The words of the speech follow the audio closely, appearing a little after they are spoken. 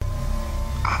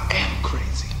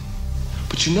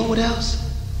But you know what else?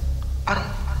 I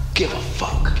don't give a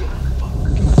fuck.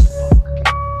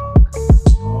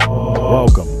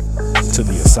 Welcome to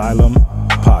the Asylum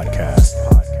Podcast.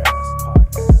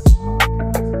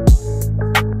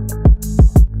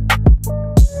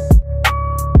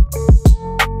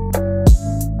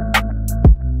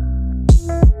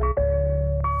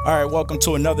 All right, welcome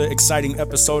to another exciting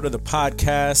episode of the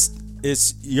podcast.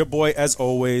 It's your boy, as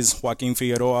always, Joaquin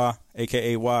Figueroa,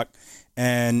 aka Wac,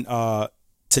 and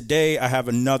today I have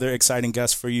another exciting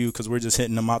guest for you because we're just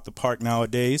hitting him out the park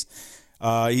nowadays.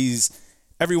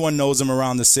 Everyone knows him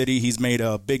around the city. He's made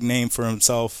a big name for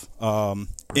himself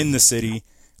in the city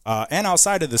and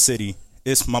outside of the city.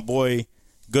 It's my boy,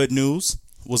 GoodKnews.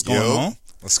 What's going on?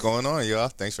 What's going on, y'all?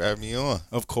 Thanks for having me on.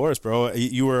 Of course, bro.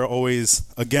 You were always,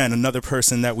 again, another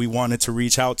person that we wanted to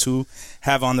reach out to,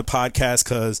 have on the podcast,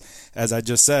 because, as I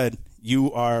just said,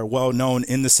 you are well known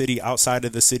in the city, outside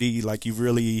of the city. Like, you've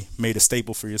really made a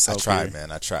staple for yourself. I try, here.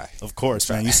 man. I try. Of course,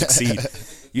 man. You succeed.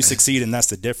 You succeed, and that's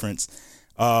the difference.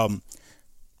 One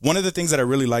of the things that I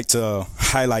really like to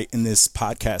highlight in this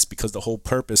podcast, because the whole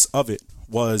purpose of it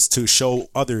was to show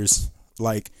others,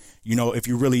 like, you know, if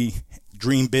you really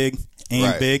dream big,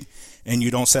 aim big, and you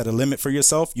don't set a limit for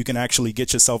yourself, you can actually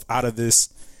get yourself out of this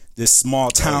small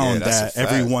town that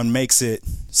everyone makes it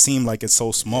seem like it's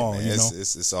so small. Man, you know,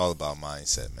 it's all about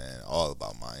mindset, man. All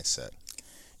about mindset.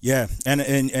 Yeah,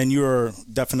 and you're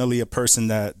definitely a person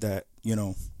that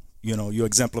you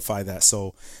exemplify that.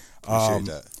 So, appreciate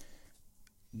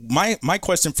that. My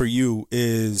question for you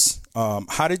is,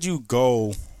 how did you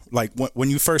go? Like when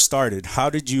you first started, how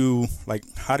did you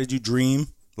dream?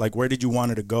 Like, where did you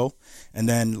want it to go? And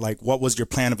then, like, what was your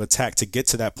plan of attack to get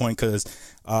to that point? Because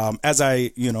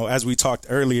as we talked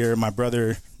earlier, my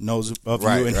brother knows of you,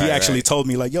 and he actually told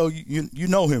me, like, yo, you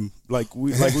know him. Like,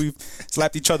 we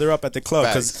slapped each other up at the club.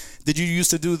 Because did you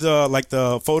used to do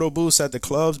the photo booths at the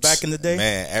clubs back in the day?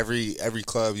 Man, every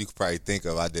club you could probably think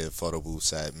of, I did photo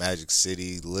booths at. Magic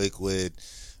City, Liquid,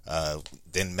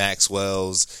 then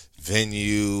Maxwell's,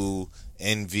 Venue,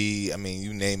 Envy. I mean,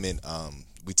 you name it.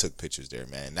 We took pictures there,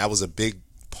 man. That was a big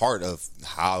part of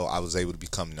how I was able to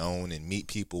become known and meet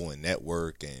people and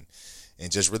network and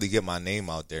just really get my name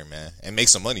out there, man, and make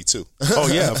some money too. Oh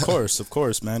yeah, of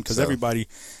course, man. Because everybody,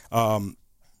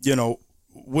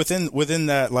 within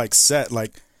that like set,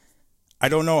 like, I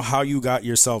don't know how you got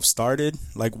yourself started.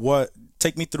 Like,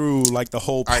 take me through like the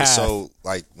whole path. All right, so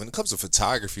like when it comes to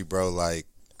photography, bro, like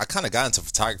I kind of got into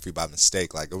photography by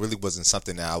mistake. Like, it really wasn't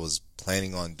something that I was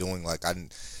planning on doing. Like, I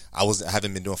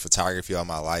haven't been doing photography all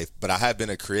my life, but I have been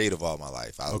a creative all my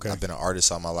life. I've been an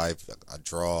artist all my life. I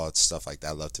draw, stuff like that.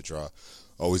 I love to draw.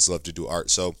 Always love to do art.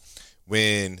 So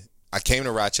when I came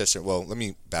to Rochester, well, let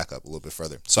me back up a little bit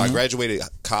further. So I graduated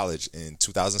college in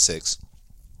 2006.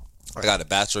 I got a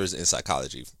bachelor's in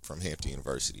psychology from Hampton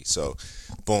University. So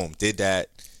boom, did that.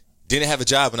 Didn't have a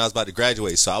job when I was about to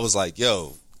graduate. So I was like,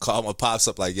 yo, called my pops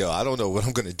up like, yo, I don't know what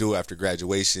I'm going to do after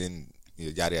graduation,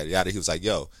 yada, yada, yada. He was like,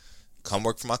 yo, come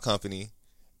work for my company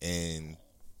and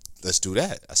let's do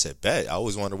that. I said, bet. I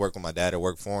always wanted to work with my dad or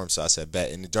work for him, so I said,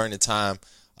 bet. And during the time,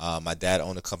 my dad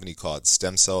owned a company called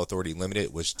Stem Cell Authority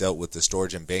Limited, which dealt with the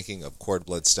storage and banking of cord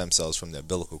blood stem cells from the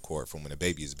umbilical cord from when a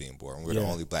baby is being born. We're the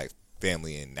only black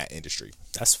family in that industry.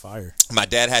 That's fire. My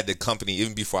dad had the company,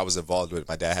 even before I was involved with it,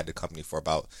 my dad had the company for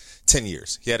about 10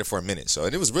 years. He had it for a minute.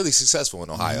 And it was really successful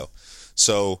in Ohio.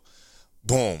 So,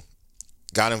 boom.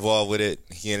 Got involved with it.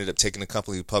 He ended up taking the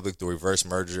company public through reverse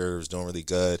merger. It was doing really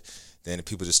good. Then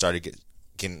people just started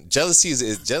getting jealousy.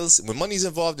 Is jealousy when money's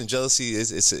involved in jealousy?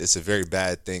 It's a very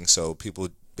bad thing. So people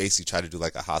basically try to do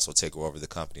like a hostile takeover of the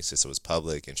company since it was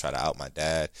public and try to out my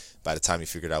dad. By the time he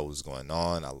figured out what was going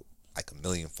on, like $1.5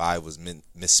 million was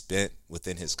misspent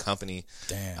within his company.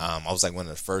 Damn. I was like one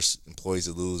of the first employees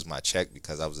to lose my check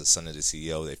because I was the son of the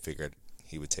CEO. They figured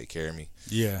he would take care of me.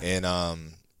 Yeah.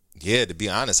 And yeah, to be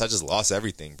honest, I just lost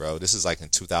everything, bro. This is like in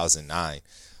 2009.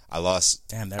 I lost.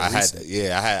 Damn, that recent.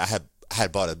 I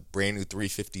had bought a brand new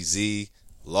 350Z.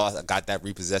 I got that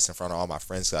repossessed in front of all my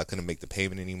friends because I couldn't make the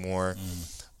payment anymore.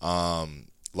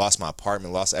 Lost my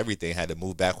apartment, lost everything. Had to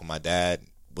move back with my dad.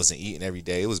 Wasn't eating every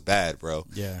day. It was bad, bro.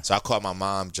 Yeah. So I called my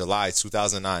mom July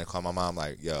 2009. Called my mom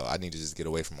like, yo, I need to just get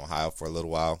away from Ohio for a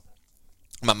little while.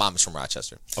 My mom is from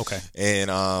Rochester. Okay.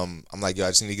 And I'm like, yo, I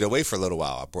just need to get away for a little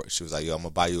while. She was like, yo, I'm going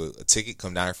to buy you a ticket.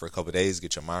 Come down here for a couple of days,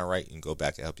 get your mind right, and go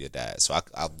back and help your dad. So I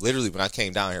literally, when I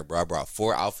came down here, bro, I brought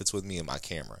 4 outfits with me and my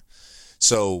camera.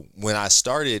 So when I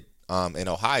started in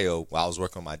Ohio, while I was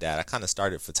working with my dad, I kind of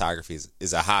started photography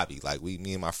as a hobby. Like,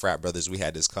 me and my frat brothers, we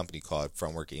had this company called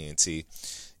Front Work ENT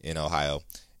in Ohio.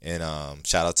 And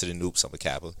shout out to the Noops, I'm a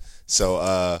Kappa.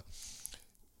 So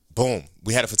boom,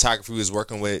 we had a photographer we was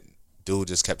working with. Dude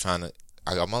just kept trying to.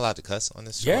 I'm allowed to cuss on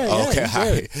this show? Yeah, oh, okay.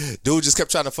 All right. Dude just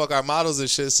kept trying to fuck our models and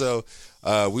shit. So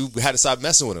we had to stop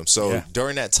messing with him. So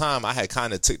during that time, I had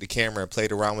kind of took the camera and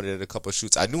played around with it at a couple of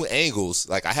shoots. I knew angles,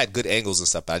 like I had good angles and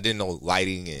stuff, but I didn't know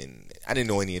lighting and I didn't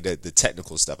know any of the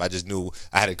technical stuff. I just knew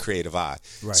I had a creative eye.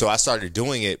 Right. So I started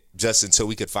doing it just until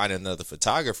we could find another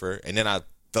photographer, and then I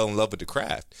fell in love with the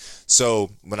craft.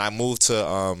 So when I moved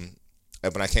to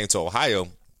when I came to Ohio,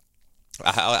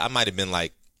 I might have been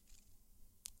like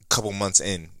couple months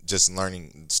in just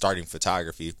starting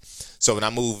photography. So when I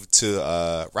moved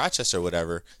to Rochester or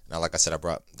whatever, now like I said, I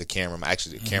brought the camera,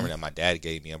 the camera that my dad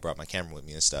gave me. I brought my camera with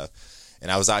me and stuff. And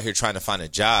I was out here trying to find a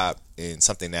job in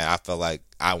something that I felt like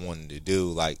I wanted to do,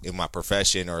 like in my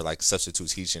profession or like substitute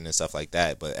teaching and stuff like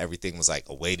that. But everything was like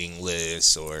a waiting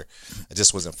list, or I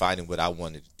just wasn't finding what I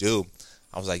wanted to do.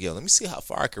 I was like, yo, let me see how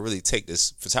far I could really take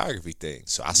this photography thing.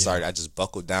 So I just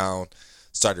buckled down,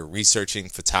 started researching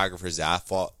photographers that I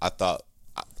thought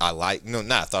I liked. No,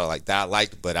 not I thought I liked that I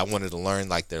liked, but I wanted to learn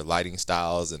like their lighting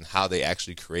styles and how they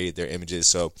actually created their images.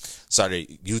 So started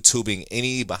YouTubing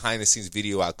any behind the scenes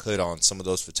video I could on some of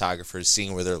those photographers,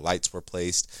 seeing where their lights were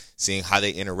placed, seeing how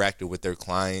they interacted with their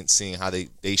clients, seeing how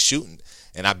they shooting.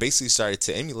 And I basically started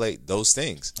to emulate those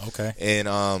things. Okay.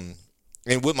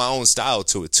 And with my own style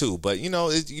to it too. But you know,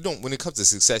 you don't. When it comes to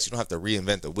success, you don't have to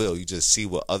reinvent the wheel. You just see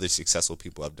what other successful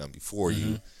people have done before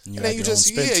you, and then you just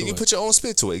you put your own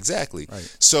spin to it. Exactly.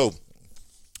 Right. So,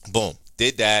 boom,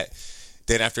 did that.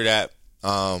 Then after that,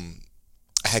 I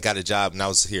had got a job, and I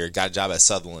was here. Got a job at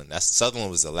Sutherland. Sutherland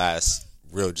was the last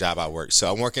real job I worked.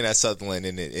 So I'm working at Sutherland,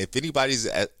 and if anybody's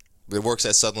that works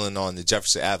at Sutherland on the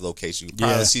Jefferson Ave location, you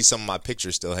probably see some of my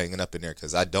pictures still hanging up in there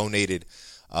because I donated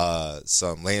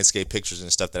some landscape pictures and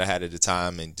stuff that I had at the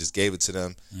time and just gave it to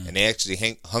them, and they actually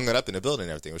hung it up in the building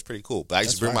and everything. It was pretty cool. But I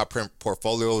used to bring my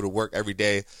portfolio to work every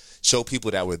day, show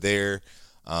people that were there,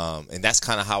 and that's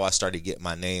kind of how I started getting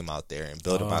my name out there and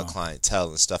building my clientele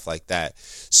and stuff like that.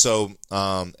 So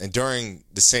and during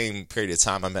the same period of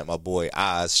time, I met my boy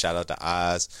Oz. Shout out to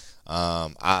Oz.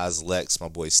 Oz, Lex, my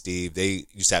boy Steve, they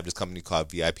used to have this company called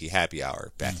VIP Happy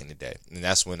Hour back in the day, and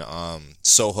that's when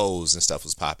Sohos and stuff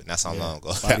was popping. That's how long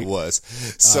ago that was.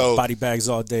 So body bags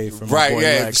all day from right, my boy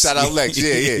yeah. Lex. Shout out Lex,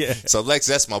 yeah. So Lex,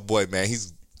 that's my boy, man.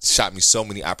 He's shot me so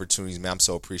many opportunities, man. I'm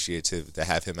so appreciative to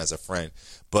have him as a friend.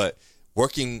 But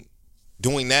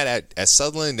doing that at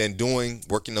Sutherland and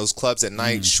working those clubs at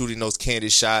night, shooting those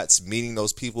candid shots, meeting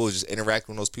those people, just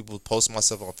interacting with those people, posting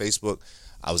myself on Facebook,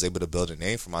 I was able to build a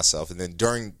name for myself. And then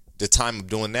during the time of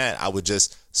doing that, I would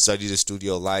just study the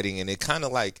studio lighting, and it kind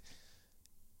of like,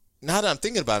 now that I'm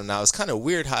thinking about it now, it's kind of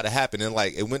weird how it happened. And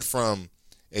like, it went from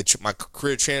my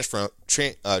career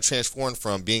transformed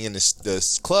from being in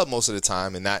this club most of the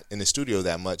time and not in the studio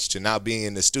that much to now being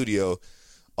in the studio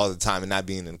all the time and not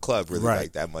being in the club really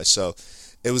like that much. So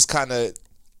it was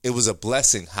a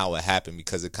blessing how it happened,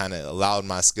 because it kind of allowed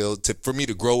my skills for me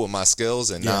to grow with my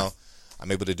skills, and now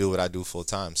I'm able to do what I do full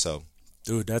time. So,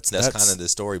 dude, that's kind of the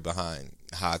story behind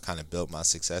how I kind of built my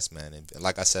success, man. And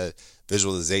like I said,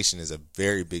 visualization is a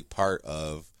very big part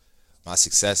of my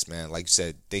success, man. Like you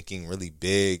said, thinking really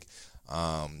big,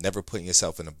 never putting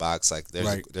yourself in a box. Like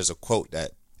there's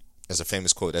a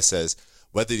famous quote that says,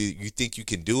 whether you think you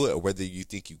can do it or whether you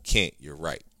think you can't, you're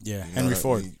right. Yeah, you know Henry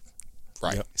Ford.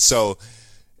 Right. Yep. So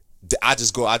I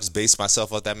just base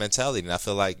myself off that mentality, and I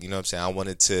feel like, you know what I'm saying, I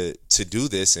wanted to do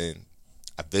this, and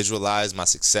I visualized my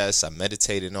success. I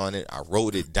meditated on it. I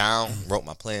wrote it down, wrote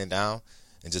my plan down,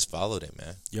 and just followed it,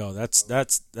 man. Yo,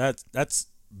 that's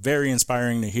very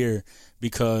inspiring to hear,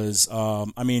 because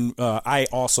I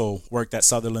also worked at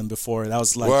Sutherland before. That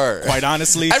was like quite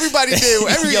honestly, everybody did.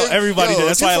 Everybody did.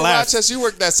 That's why I laughed. Rochester, you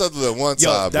worked at Sutherland one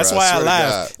time. That's why I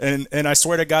laughed. And I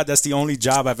swear to God, that's the only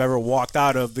job I've ever walked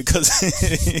out of, because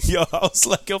I was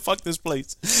like, yo, fuck this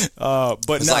place. But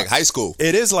it's like high school.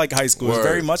 It is like high school. Word. It's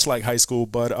very much like high school.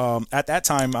 But at that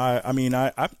time,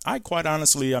 I quite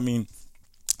honestly,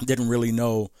 didn't really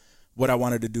know what I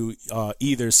wanted to do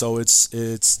either. So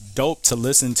it's dope to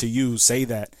listen to you say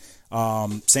that,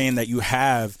 saying that you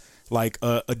have like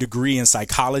a degree in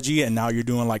psychology and now you're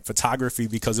doing like photography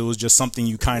because it was just something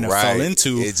you kind of fell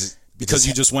into because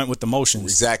you just went with the motions.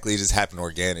 Exactly. It just happened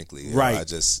organically. You know,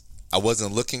 I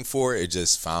wasn't looking for it. It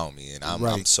just found me, and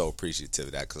I'm so appreciative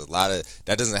of that, because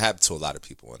that doesn't happen to a lot of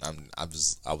people, and I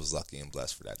was lucky and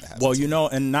blessed for that to happen. Well,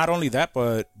 and not only that,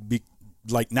 but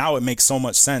like now it makes so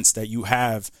much sense that you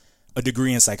have a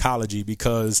degree in psychology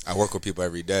because I work with people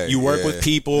every day. You work with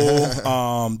people,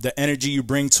 the energy you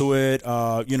bring to it.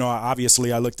 You know,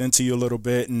 obviously I looked into you a little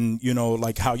bit, and you know,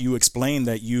 like how you explain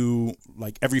that you,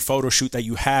 like every photo shoot that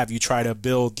you have, you try to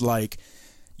build like,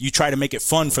 you try to make it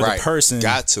fun for the person.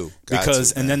 Got to,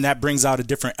 and then that brings out a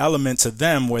different element to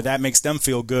them where that makes them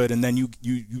feel good, and then you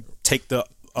take the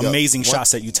amazing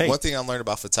shots that you take. One thing I learned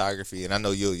about photography, and I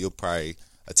know you'll probably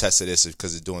attest to this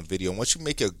because of doing video. Once you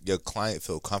make your client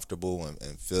feel comfortable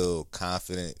and feel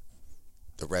confident,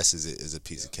 the rest is a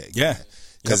piece of cake. Yeah,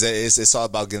 because it's all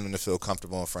about getting them to feel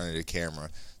comfortable in front of the camera.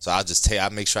 So I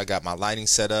make sure I got my lighting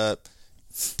set up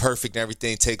perfect and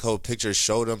everything. Take whole pictures,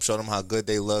 show them how good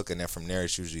they look, and then from there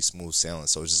it's usually smooth sailing.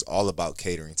 So it's just all about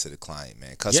catering to the client,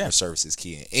 man. Customer service is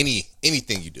key in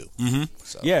anything you do.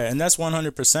 So. Yeah, and that's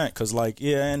 100%. Because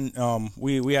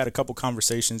we had a couple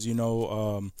conversations, you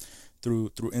know.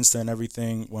 Through Insta and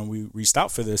everything when we reached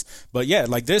out for this. But yeah,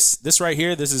 like this right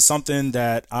here, this is something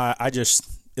that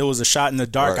it was a shot in the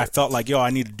dark. Right. I felt like,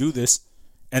 I need to do this.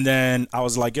 And then I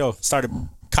was like, started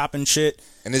copping shit.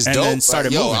 And it's dope. Then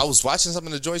started moving. I was watching some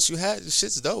of the joints you had. This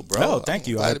shit's dope, bro. Oh, thank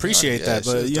you. I appreciate that.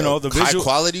 But you know, the high visual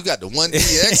quality. You got the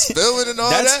 1DX filming and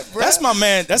all that, bro. That's my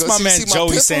man. That's my man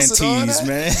Joey Santese,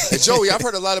 man. And Joey, I've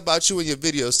heard a lot about you in your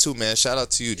videos too, man. Shout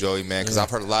out to you, Joey, man, because I've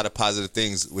heard a lot of positive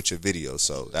things with your videos.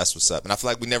 So that's what's up. And I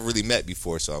feel like we never really met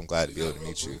before, so I'm glad to be able to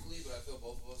meet you.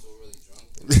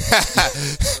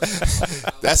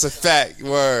 That's a fact.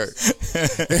 Word.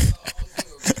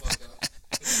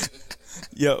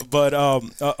 Yeah, but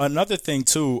another thing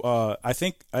too, I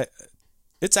think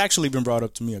it's actually been brought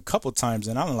up to me a couple times,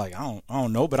 and I'm like, I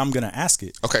don't know, but I'm gonna ask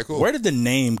it. Okay, cool. Where did the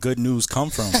name Good News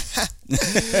come from?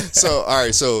 So, all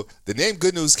right, so the name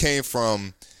Good News came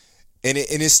from, and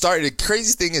it started. The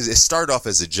crazy thing is, it started off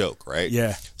as a joke, right?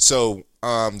 Yeah. So,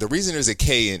 the reason there's a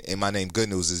K in my name Good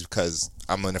News is because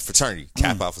I'm in a fraternity,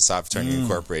 Kappa Alpha Psi Fraternity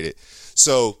Incorporated.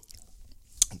 So,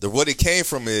 what it came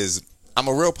from is, I've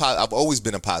always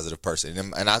been a positive person,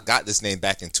 and I got this name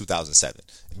back in 2007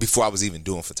 before I was even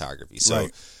doing photography. So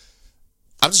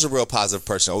I'm just a real positive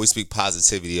person. Always speak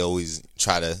positivity. Always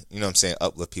try to,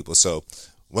 uplift people. So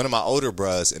one of my older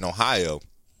bros in Ohio,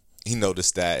 he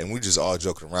noticed that, and we just all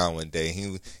joking around one day.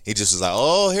 He just was like,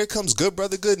 "Oh, here comes Good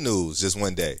Brother Good News." Just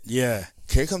one day. Yeah.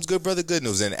 Here comes Good Brother Good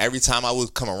News. And every time I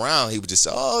would come around, he would just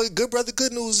say, "Oh, Good Brother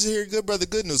Good News is here. Good Brother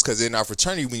Good News." Because in our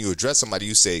fraternity, when you address somebody,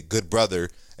 you say Good Brother,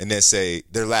 and then say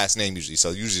their last name usually. So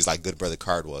usually it's like Good Brother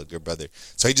Cardwell, Good Brother.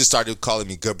 So he just started calling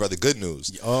me Good Brother Good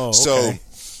News. Oh, okay. So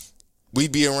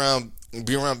we'd be around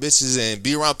bitches and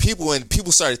be around people, and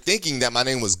people started thinking that my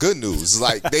name was Good News.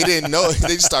 Like, they didn't know.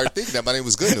 They just started thinking that my name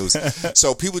was Good News.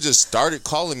 So people just started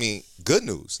calling me Good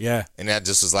News. Yeah. And that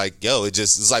just was like,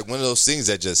 it's like one of those things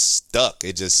that just stuck.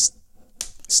 It just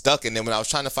stuck. And then when I was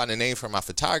trying to find a name for my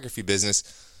photography business,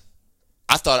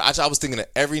 I was thinking of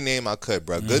every name I could,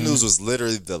 bro. Good News was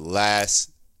literally the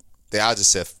last thing. I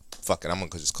just said, fuck it, I'm going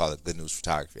to just call it Good News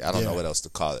Photography. I don't know what else to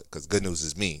call it, because Good News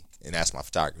is me, and that's my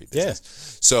photography business.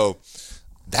 Yeah. So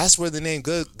that's where the name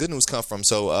Good News come from.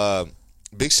 So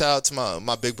big shout out to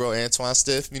my big bro Antoine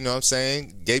Stiff, you know what I'm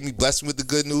saying? Gave me blessing with the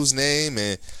Good News name,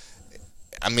 and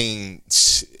I mean,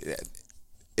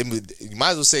 you might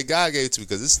as well say God gave it to me,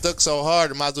 because it stuck so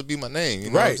hard. It might as well be my name.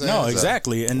 You know what I'm saying? No,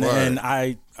 exactly. And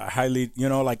I highly,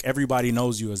 like, everybody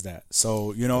knows you as that.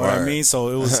 So you know what I mean. So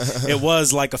it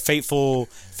was like a fateful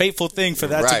thing for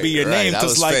that to be your name,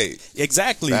 because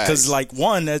exactly, because like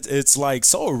it's like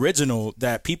so original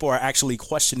that people are actually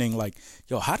questioning, like,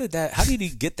 yo, how did he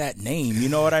get that name? You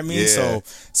know what I mean? Yeah.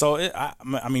 So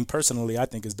I mean, personally, I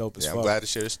think it's dope as fuck. I'm glad to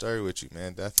share the story with you,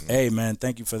 man. Definitely. Hey, man,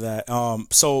 thank you for that.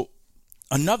 So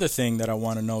another thing that I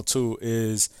want to know too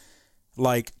is,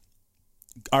 like,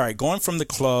 all right, going from the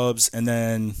clubs and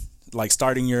then like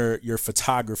starting your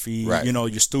photography,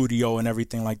 your studio and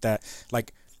everything like that.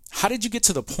 Like, how did you get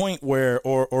to the point where,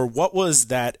 or what was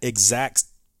that exact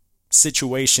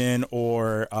situation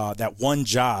or that one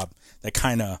job that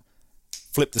kind of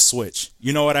flip the switch?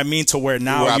 You know what I mean? To where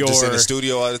now I'm you're just in the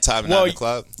studio all the time, and not in the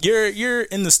club. You're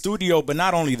in the studio, but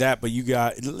not only that, but you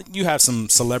have some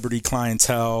celebrity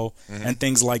clientele and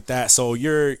things like that. So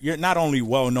you're not only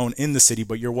well known in the city,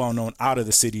 but you're well known out of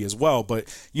the city as well. But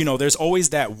there's always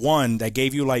that one that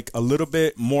gave you like a little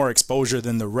bit more exposure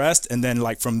than the rest, and then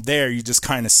like from there you just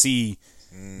kind of see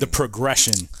the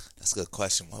progression. That's a good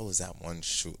question. What was that one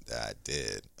shoot that I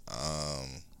did?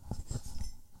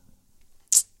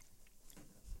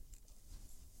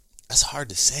 That's hard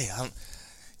to say.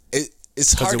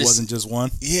 It's hard. Because it wasn't just one.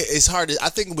 Yeah, it's hard. I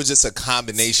think it was just a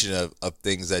combination of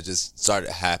things that just started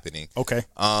happening. Okay.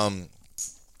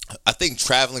 I think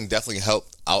traveling definitely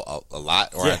helped out a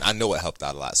lot, or I know it helped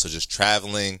out a lot. So just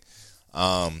traveling,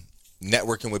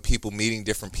 networking with people, meeting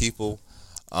different people.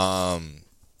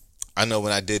 I know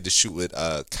when I did the shoot with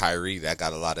Kyrie, that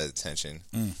got a lot of attention.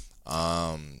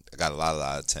 I got a lot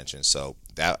of attention. So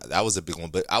that was a big one.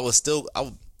 But I was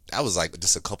like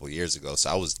just a couple years ago, so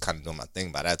I was kind of doing my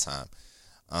thing by that time.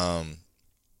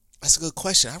 That's a good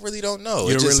question. I really don't know.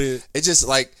 It just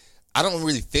like, I don't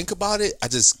really think about it. I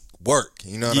just work.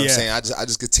 You know what I'm saying? I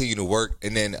just continue to work.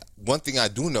 And then one thing I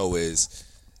do know is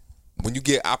when you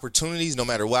get opportunities, no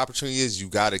matter what opportunity it is, you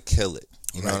got to kill it.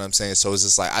 You know what I'm saying? So it's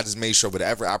just like, I just made sure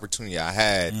whatever opportunity I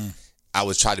had, I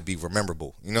would try to be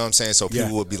rememberable. You know what I'm saying? So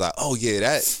people would be like, oh yeah,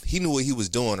 that he knew what he was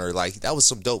doing, or like that was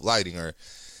some dope lighting, or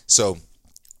so.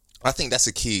 I think that's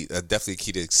a key, definitely a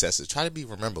key to success. Is try to be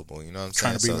rememberable. You know what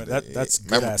I'm saying? That's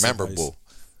good memorable.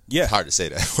 Yeah, it's hard to say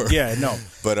that word. Yeah, no.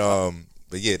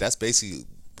 But yeah, that's basically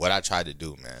what I tried to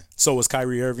do, man. So was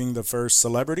Kyrie Irving the first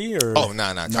celebrity, or? Oh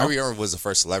no. Kyrie Irving was the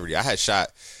first celebrity. I had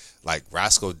shot like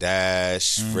Roscoe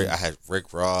Dash. I had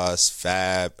Rick Ross,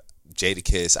 Fab,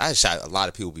 Jadakiss. I had shot a lot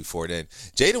of people before then.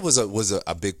 Jada was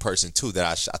a big person too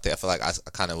that I feel like I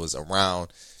kind of was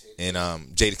around. And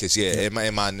Jadakiss,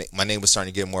 and my name was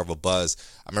starting to get more of a buzz.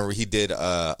 I remember he did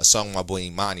a song with my boy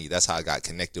Imani. That's how I got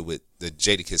connected with the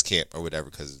Jadakiss camp or whatever,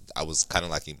 because I was kind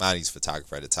of like Imani's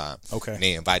photographer at the time. Okay. And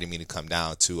they invited me to come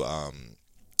down to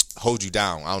Hold You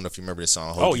Down. I don't know if you remember this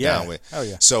song, Hold You Down. Oh,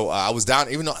 yeah. So I was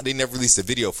down, even though they never released a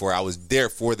video for it, I was there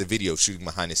for the video, shooting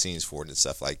behind the scenes for it and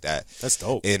stuff like that. That's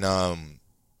dope. And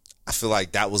I feel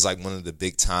like that was like one of the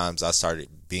big times I started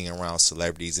being around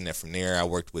celebrities. And then from there, I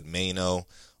worked with Mano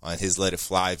on his Let It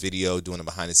Fly video, doing the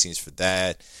behind the scenes for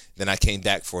that. Then I came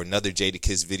back for another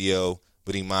Jadakiss video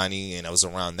with Imani, and I was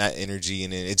around that energy.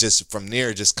 And then it just, from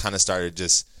there, just kind of started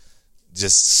just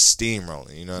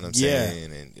steamrolling, you know what I'm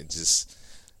saying? And it just,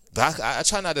 but I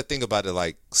try not to think about it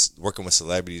like working with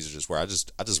celebrities or just where I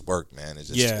just work, man, and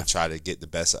just try to get the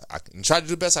best I can, try to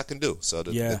do the best I can do, so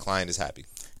the client is happy.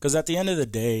 Because at the end of the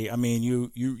day, I mean,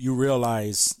 you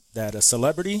realize that a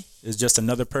celebrity is just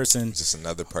another person. Just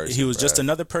another person. He was just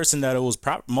another person that it was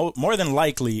more than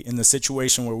likely in the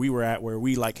situation where we were at, where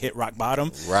we like hit rock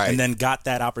bottom, right? And then got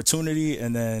that opportunity,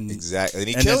 and then exactly, and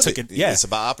he killed it. Yeah, it's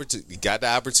about opportunity. He got the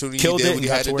opportunity. Killed he did it. what he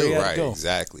had to do. Right.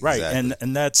 Exactly. Right.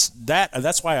 And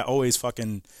that's why I always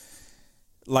fucking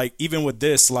like, even with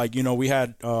this, like, you know, we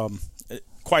had.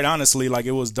 Quite honestly, like,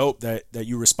 it was dope that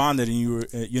you responded and you were,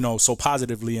 you know, so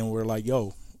positively, and we're like,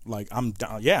 yo, like, I'm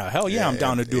down. Yeah, hell yeah, I'm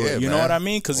down to do it. You know what I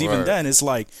mean? Because even then, it's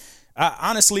like,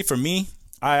 honestly, for me,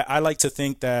 I like to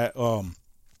think that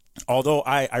although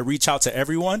I reach out to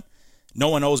everyone, no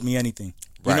one owes me anything.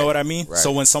 You know what I mean? Right.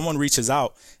 So when someone reaches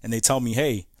out and they tell me,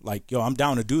 hey, like, yo, I'm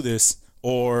down to do this,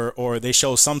 or they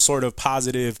show some sort of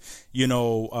positive, you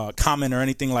know, comment or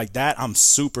anything like that, I'm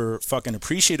super fucking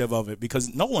appreciative of it,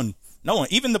 because no one,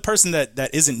 even the person that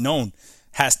isn't known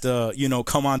has to, you know,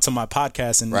 come onto my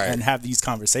podcast and have these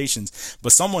conversations.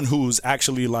 But someone who's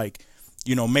actually, like,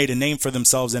 you know, made a name for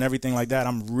themselves and everything like that,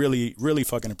 I'm really, really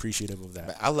fucking appreciative of that.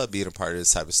 Man, I love being a part of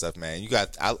this type of stuff, man.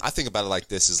 I think about it like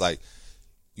this, is like,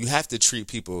 you have to treat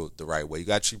people the right way. You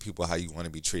got to treat people how you want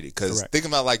to be treated. Because think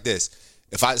about it like this.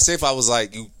 If I was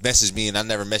like, you messaged me and I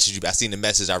never messaged you, I seen the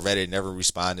message, I read it, never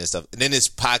responded and stuff. And then this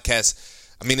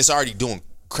podcast, I mean, it's already doing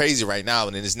crazy right now,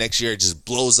 and then this next year it just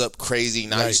blows up crazy.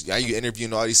 Now you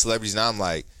interviewing all these celebrities. Now I'm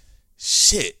like,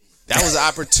 shit, that was an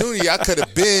opportunity. I could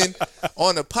have been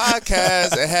on the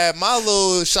podcast and had my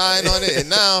little shine on it, and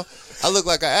now I look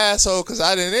like an asshole because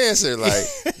I didn't answer. Like,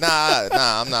 nah,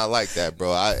 I'm not like that,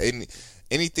 bro.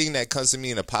 Anything that comes to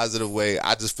me in a positive way,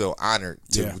 I just feel honored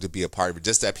to be a part of it.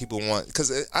 Just that people want,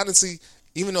 because honestly,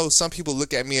 even though some people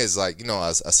look at me as like, you know,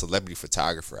 as a celebrity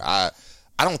photographer, I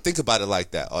don't think about it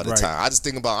like that all the time. I just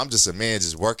think about, I'm just a man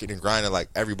just working and grinding like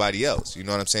everybody else. You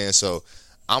know what I'm saying? So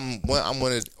I'm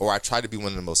one of, or I try to be one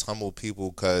of the most humble people,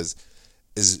 because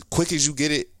as quick as you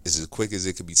get it is as quick as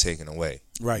it could be taken away.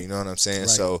 Right. You know what I'm saying? Right.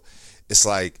 So it's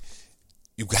like,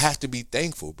 you have to be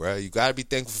thankful, bro. You got to be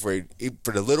thankful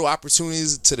for the little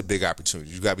opportunities to the big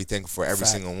opportunities. You got to be thankful for every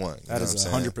single one. That is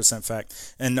 100%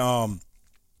 fact. And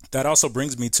that also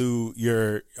brings me to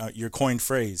your coined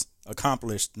phrase,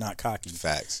 accomplished, not cocky.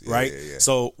 Facts. Yeah, right? Yeah.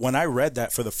 So when I read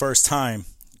that for the first time,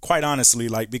 quite honestly,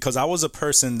 like, because I was a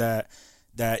person that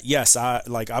yes,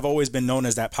 I've always been known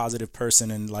as that positive person,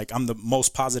 and like, I'm the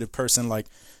most positive person, like,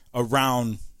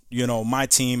 around, you know, my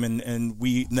team, and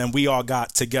we all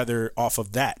got together off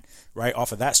of that, right?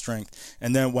 Off of that strength.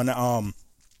 And then when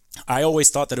I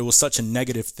always thought that it was such a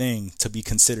negative thing to be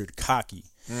considered cocky.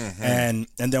 Mm-hmm. And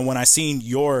then when I seen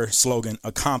your slogan,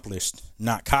 accomplished,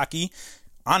 not cocky,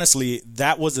 honestly,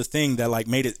 that was the thing that like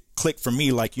made it clicked for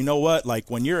me. Like, you know what? Like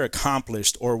when you're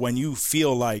accomplished, or when you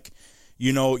feel like,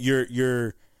 you know,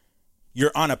 you're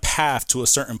on a path to a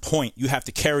certain point, you have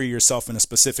to carry yourself in a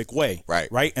specific way.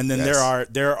 Right. And then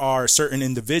there are certain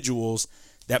individuals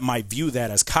that might view that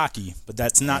as cocky, but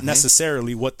that's not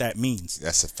necessarily what that means.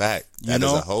 That's a fact. That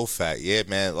is a whole fact. Yeah,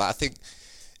 man. I think,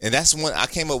 and that's when I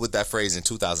came up with that phrase in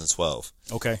 2012.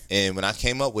 Okay. And when I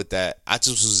came up with that, I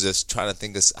was trying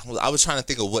to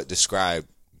think of what described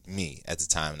me at the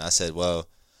time. And I said, well,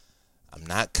 I'm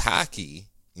not cocky,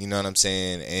 you know what I'm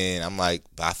saying? And I'm like,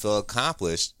 but I feel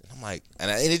accomplished. And I'm like, and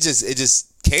it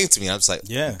just came to me. I was like,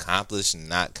 accomplished and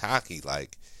not cocky.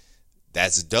 Like,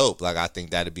 that's dope. Like, I think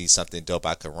that'd be something dope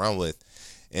I could run with.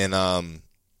 And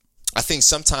I think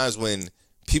sometimes when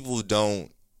people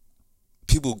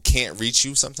can't reach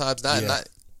you, sometimes not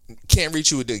can't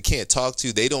reach you, they can't talk to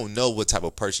you, they don't know what type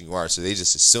of person you are, so they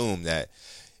just assume that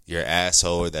you're an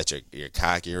asshole or that you're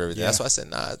cocky or everything. That's why I said,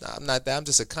 nah, I'm not that. I'm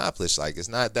just accomplished. Like, it's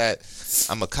not that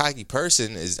I'm a cocky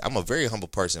person. I'm a very humble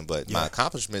person, but my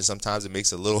accomplishment, sometimes it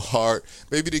makes it a little hard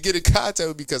maybe to get in contact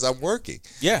with because I'm working.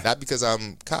 Yeah. Not because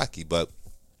I'm cocky, but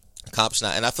accomplished.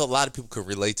 And I felt a lot of people could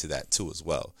relate to that too as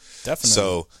well. Definitely.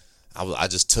 So I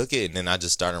just took it, and then I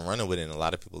just started running with it, and a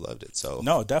lot of people loved it. So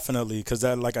no, definitely, because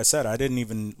that, like I said, I didn't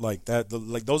even like that.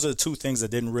 Like, those are the two things that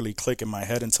didn't really click in my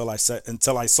head until I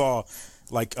saw,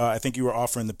 like, I think you were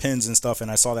offering the pins and stuff,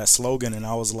 and I saw that slogan, and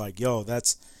I was like, yo,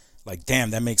 that's like,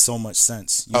 damn, that makes so much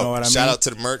sense. You know what I mean? Shout out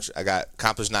to the merch. I got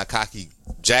accomplished, not cocky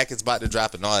jackets about to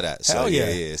drop and all that. So Hell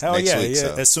yeah. Hell next yeah, week, yeah.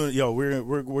 So. As soon,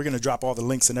 we're gonna drop all the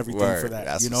links and everything for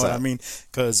that. You know what I mean?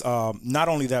 Because not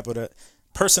only that, but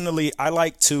personally, I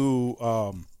like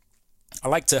to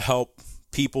help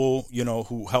people, you know,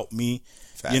 who help me.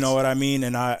 Facts. You know what I mean?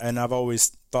 And I've always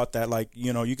thought that, like,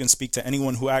 you know, you can speak to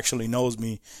anyone who actually knows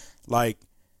me. Like,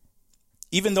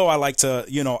 even though I like to,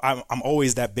 you know, I'm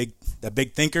always that big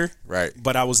thinker. Right.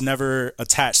 But I was never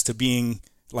attached to being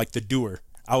like the doer.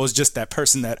 I was just that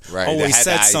person that always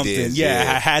said something. Ideas,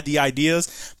 I had the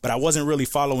ideas, but I wasn't really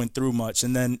following through much.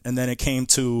 And then it came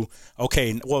to,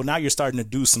 okay, well, now you're starting to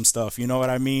do some stuff. You know what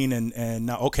I mean? And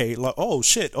now, okay, oh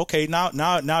shit, okay,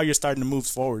 now you're starting to move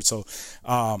forward. So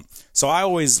I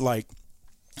always, like,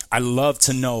 I love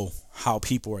to know how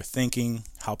people are thinking,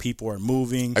 how people are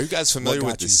moving. Are you guys familiar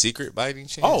with The Secret by any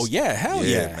chance? Oh yeah, hell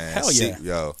yeah, man. Hell yeah.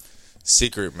 Yo,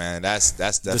 Secret, man. That's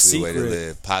definitely the way to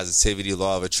live. Positivity,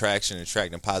 law of attraction,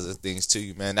 attracting positive things to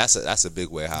you, man. That's a big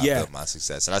way how I built my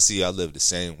success, and I see y'all live the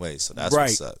same way. So that's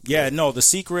what's up. Yeah, no, The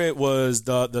Secret was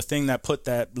the thing that put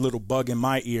that little bug in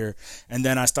my ear, and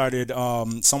then I started.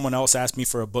 Someone else asked me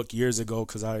for a book years ago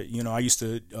because I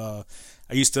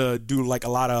used to do like a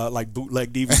lot of like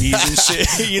bootleg DVDs and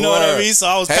shit. You know what I mean? So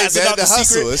I was passing out The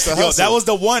Secret. It's the hustle. Yo, that was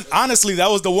the one. Honestly, that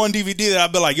was the one DVD that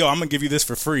I'd be like, yo, I'm gonna give you this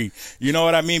for free. You know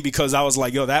what I mean? Because I was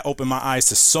like, yo, that opened my eyes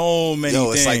to so many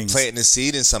things. It's like planting a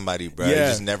seed in somebody, bro. Yeah.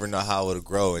 You just never know how it'll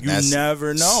grow. And you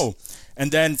never know.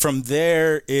 And then from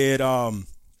there, it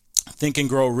Think and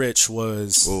Grow Rich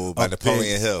was by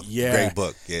Napoleon Hill. Yeah, great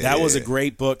book. That was a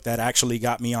great book that actually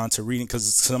got me onto reading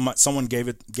because someone gave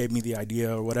me the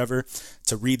idea or whatever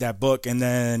to read that book, and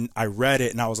then I read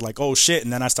it and I was like, oh shit,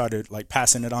 and then I started like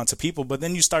passing it on to people. But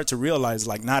then you start to realize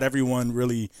like not everyone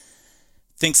really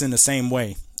thinks in the same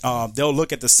way. They'll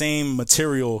look at the same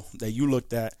material that you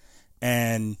looked at,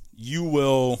 and you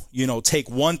will, you know, take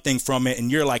one thing from it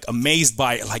and you're like amazed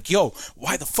by it. Like, yo,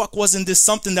 why the fuck wasn't this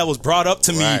something that was brought up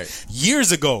to me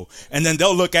years ago? And then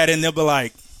they'll look at it and they'll be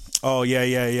like, oh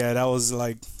yeah. That was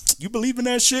like, you believe in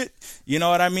that shit? You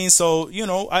know what I mean? So, you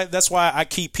know, that's why I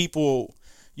keep people,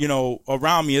 you know,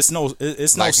 around me. It's no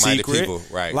secret. People,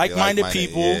 right. Like-minded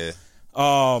people. Yeah.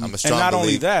 I'm a strong and not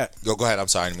only that. Go ahead. I'm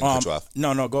sorry. I didn't mean to cut you off.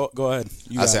 No, go ahead.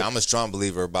 I'm a strong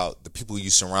believer about the people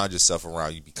you surround yourself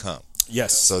around, you become.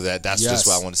 Yes. So that's just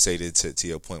what I want to say to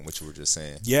your point, what you were just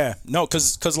saying. Yeah. No,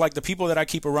 because like the people that I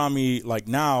keep around me, like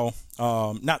now,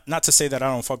 not to say that I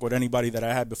don't fuck with anybody that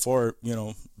I had before, you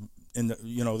know,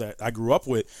 that I grew up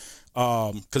with,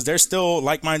 because they're still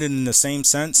like-minded in the same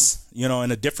sense, you know,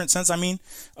 in a different sense, I mean.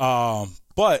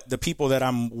 But the people that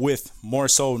I'm with more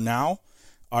so now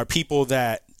are people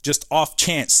that just off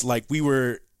chance, like we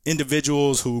were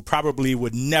individuals who probably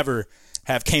would never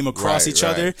have came across each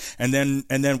other, and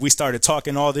then we started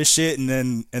talking all this shit, and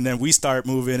then we start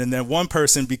moving, and then one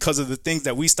person, because of the things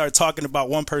that we start talking about,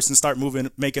 one person start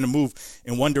making a move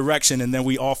in one direction, and then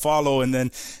we all follow, and then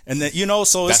you know,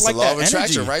 so it's like that energy. That's the law of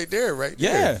attraction right there.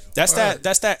 Yeah, that's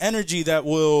that energy that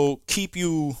will keep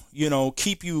you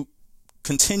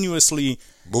continuously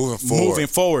moving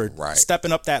forward, right?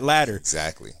 Stepping up that ladder,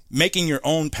 exactly, making your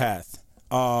own path.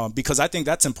 because I think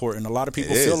that's important. A lot of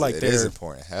people It feel is. like It they're is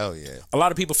important. Hell yeah. a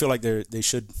lot of people feel like they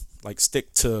should like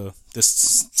stick to this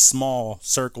small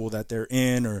circle that they're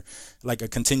in, or like a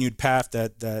continued path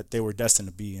that they were destined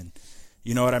to be in.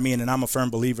 You know what I mean? And I'm a firm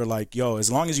believer, like, yo,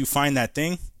 as long as you find that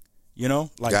thing, you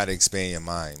know, like, You gotta expand your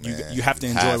mind, man. you have to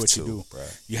enjoy what you to, do. bro.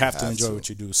 You have to enjoy what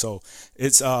you do. So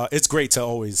it's great to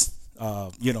always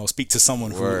speak to someone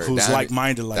who's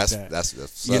like-minded like that.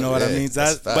 That's you know what I mean?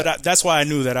 But that's why I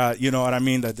knew that you know what I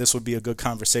mean, that this would be a good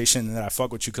conversation and that I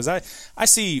fuck with you, because I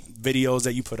see videos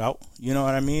that you put out, you know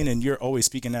what I mean, and you're always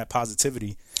speaking that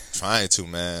positivity. Trying to,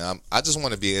 man. I just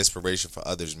want to be an inspiration for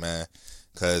others, man.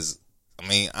 Because I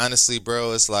mean, honestly,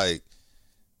 bro, it's like,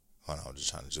 hold on, I'm just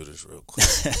trying to do this real quick.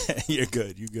 You're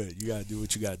good. You gotta do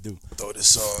what you gotta do. Throw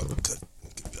this on.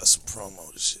 Give y'all some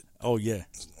promo. This shit. Oh yeah.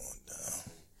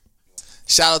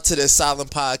 Shout out to the Asylum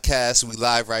Podcast. We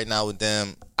live right now with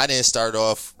them. I didn't start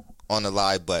off on the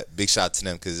live, but big shout out to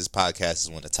them because this podcast is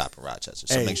one of the top in Rochester.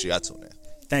 So make sure y'all tune in.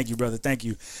 Thank you, brother. Thank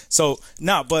you. So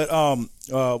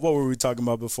what were we talking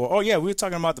about before? Oh yeah, we were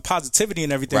talking about the positivity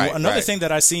and everything. Right, Another thing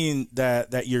that I seen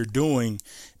that you're doing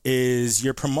is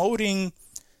you're promoting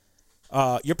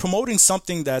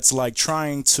something that's like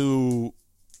trying to,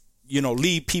 you know,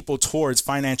 lead people towards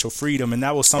financial freedom. And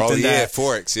that was something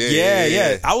Forex.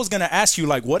 Yeah. I was going to ask you,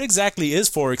 like, what exactly is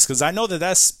Forex? Because I know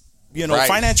that's, you know,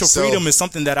 financial freedom is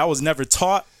something that I was never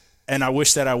taught, and I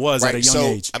wish that I was at a young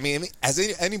age. I mean, as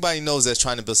anybody knows that's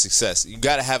trying to build success, you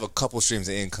got to have a couple streams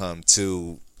of income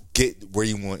to get where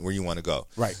you want to go.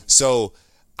 Right. So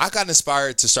I got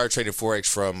inspired to start trading Forex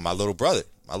from my little brother.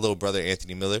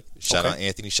 Anthony Miller. Shout out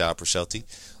Anthony. Shout out Proscelti.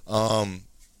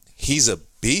 He's a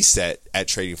beast at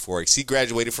trading Forex. He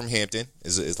graduated from Hampton,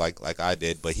 is like I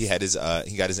did, but he got his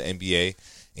MBA,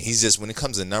 and he's just, when it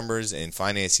comes to numbers and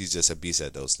finance, he's just a beast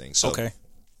at those things. So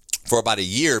for about a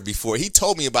year before, he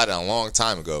told me about it a long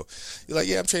time ago. He's like,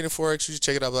 yeah, I'm trading Forex. You should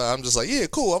check it out. I'm just like, yeah,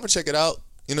 cool. I'm gonna check it out.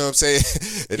 You know what I'm saying?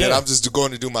 And then I'm just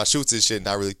going to do my shoots and shit, and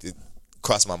not really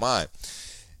cross my mind.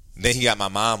 Then he got my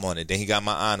mom on it. Then he got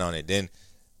my aunt on it. Then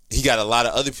he got a lot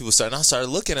of other people starting. I started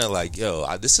looking at it like, yo,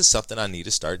 this is something I need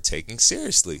to start taking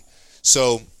seriously.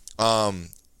 So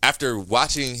after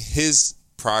watching his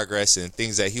progress and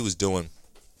things that he was doing,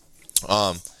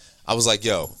 I was like,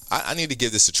 yo, I need to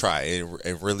give this a try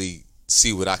and really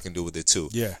see what I can do with it too.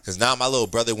 Yeah. Because now my little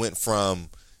brother went from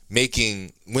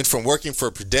working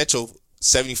for Prudential,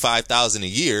 $75,000 a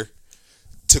year,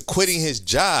 to quitting his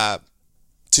job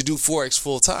to do Forex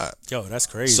full time. Yo, that's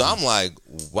crazy. So I'm like,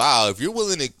 wow, if you're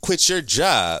willing to quit your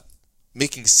job,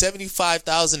 making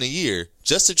 $75,000 a year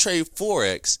just to trade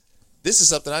Forex, this is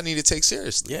something I need to take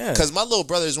seriously. Yeah. Because my little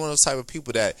brother is one of those type of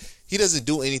people that he doesn't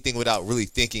do anything without really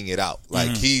thinking it out.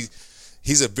 Like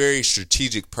he's a very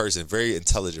strategic person, very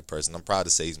intelligent person. I'm proud to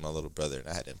say he's my little brother, and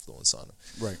I had influence on him.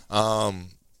 Right.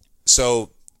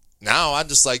 So now I'm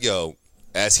just like, yo,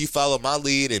 as he followed my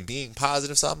lead and being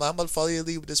positive, so I'm going to follow your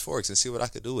lead with this Forex and see what I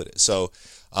could do with it. So,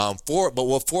 but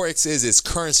what Forex is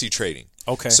currency trading.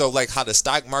 Okay. So like how the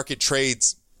stock market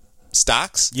trades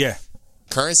stocks. Yeah.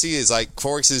 Currency is like,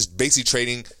 Forex is basically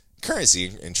trading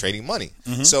currency and trading money.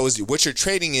 So what you're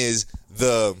trading is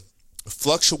the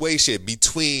fluctuation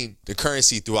between the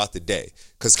currency throughout the day.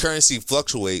 Because currency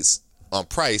fluctuates on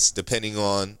price depending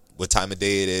on what time of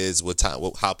day it is,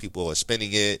 how people are spending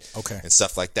it, and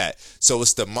stuff like that. So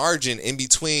it's the margin in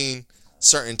between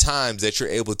certain times that you're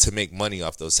able to make money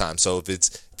off those times. So if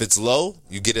it's low,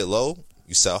 you get it low,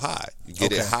 you sell high. You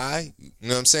get it high, you know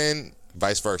what I'm saying?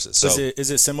 Vice versa. So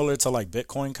is it similar to like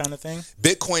Bitcoin kind of thing?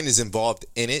 Bitcoin is involved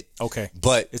in it. Okay.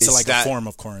 But it's like a form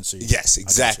of currency. Yes,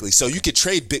 exactly. So you could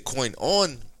trade Bitcoin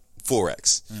on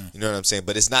Forex. You know what I'm saying?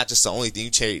 But it's not just the only thing.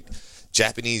 You trade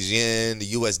Japanese yen, the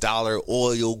US dollar,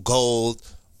 oil, gold,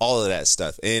 all of that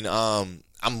stuff. And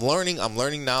I'm learning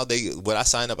now. When I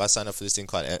signed up for this thing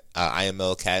called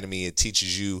IML Academy. It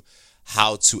teaches you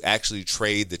how to actually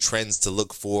trade, the trends to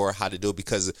look for, how to do it.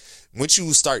 Because once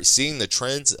you start seeing the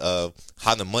trends of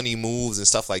how the money moves and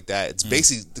stuff like that, it's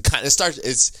basically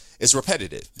it's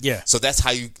repetitive. Yeah. So that's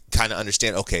how you kind of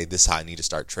understand, okay, this is how I need to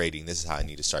start trading. This is how I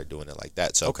need to start doing it like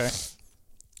that. So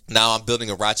now I'm building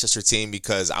a Rochester team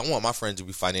because I want my friends to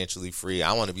be financially free.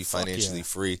 I want to be financially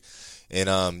free.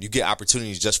 And you get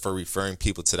opportunities just for referring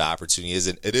people to the opportunity.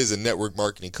 It is a network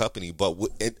marketing company, but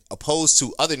opposed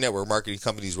to other network marketing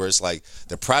companies where it's like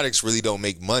the products really don't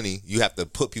make money. You have to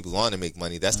put people on to make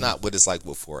money. That's not what it's like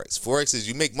with Forex. Forex is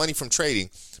you make money from trading,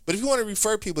 but if you want to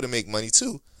refer people to make money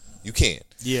too, you can.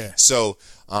 Yeah. So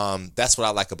that's what I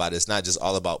like about it. It's not just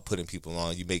all about putting people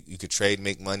on. You could trade,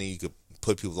 make money. You could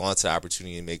put people onto the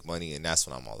opportunity and make money, and that's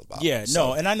what I'm all about. Yeah,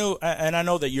 no, and I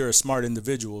know that you're a smart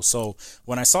individual. So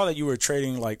when I saw that you were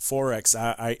trading like Forex,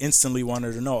 I instantly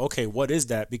wanted to know, okay, what is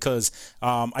that? Because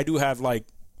I do have like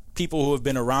people who have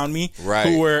been around me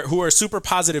who are super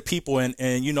positive people,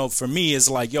 and you know, for me it's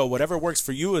like, yo, whatever works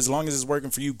for you, as long as it's working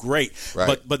for you, great.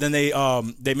 But then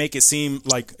they make it seem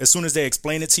like as soon as they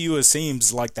explain it to you, it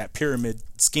seems like that pyramid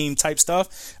scheme type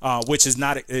stuff, which is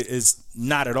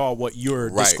not at all what you're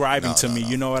describing to me.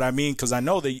 You know what I mean? Because I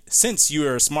know that since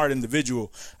you're a smart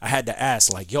individual, I had to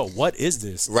ask, like, yo, what is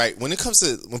this? Right. When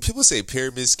people say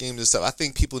pyramid schemes and stuff, I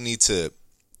think people need to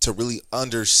really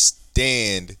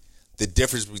understand the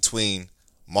difference between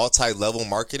multi-level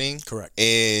marketing, correct,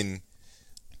 and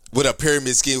with a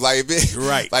pyramid scheme, like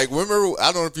like remember,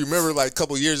 I don't know if you remember, like a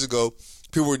couple years ago,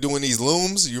 people were doing these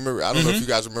looms. You remember? I don't know if you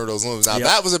guys remember those looms. Now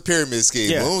that was a pyramid scheme.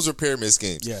 Yeah. Looms were pyramid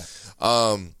schemes. Yeah.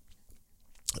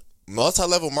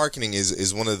 Multi-level marketing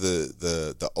is one of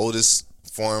the oldest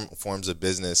forms of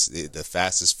business, the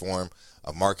fastest form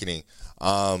of marketing.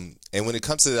 And when it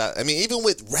comes to that, I mean, even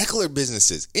with regular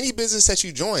businesses, any business that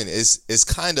you join is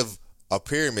kind of a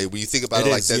pyramid when you think about it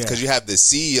like that, because you have the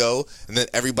CEO and then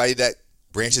everybody that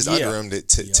branches under him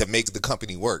to make the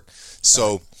company work.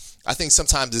 So I think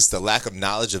sometimes it's the lack of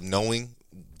knowledge of knowing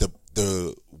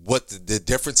what the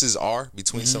differences are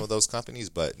between some of those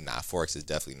companies, but Forex is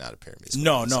definitely not a pyramid.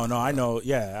 No, I know.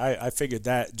 Yeah, I figured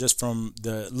that just from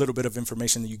the little bit of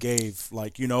information that you gave,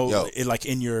 like, you know, like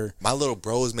in your... My little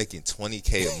bro is making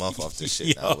 $20K a month off this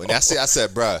shit now. When I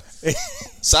said, bruh,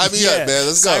 sign me up, man.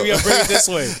 Let's go. Sign me up, bring it this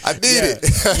way. I need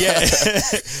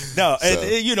it. No,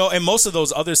 and you know, and most of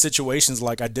those other situations,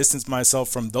 like, I distance myself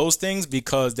from those things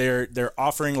because they're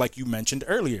offering, like you mentioned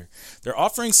earlier, they're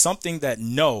offering something that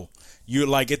you're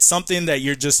like, it's something that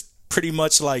you're just pretty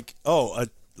much like,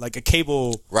 like a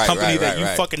cable company that you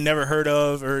fucking never heard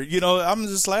of, or, you know, I'm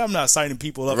just like, I'm not signing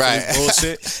people up for this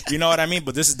bullshit. You know what I mean?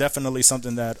 But this is definitely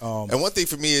something that and one thing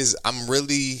for me is I'm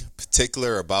really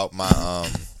particular about my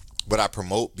what I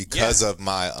promote because of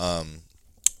my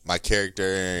my character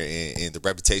and the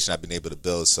reputation I've been able to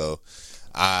build. So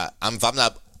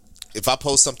if I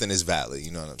post something, it's valid.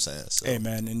 You know what I'm saying? So. Hey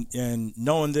man, and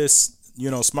knowing this, you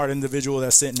know, smart individual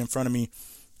that's sitting in front of me,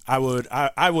 I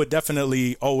would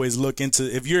definitely always look into,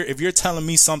 if you're telling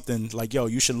me something like, yo,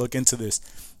 you should look into this,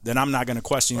 then I'm not gonna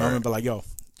question you. I'm gonna be like, yo,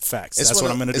 facts. That's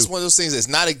what I'm gonna do. It's one of those things. It's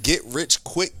not a get rich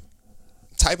quick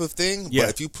type of thing.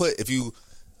 Yeah. But if you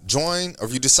join, or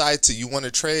if you decide you want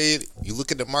to trade, you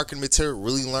look at the market material,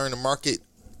 really learn the market,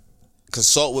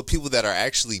 consult with people that are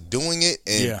actually doing it,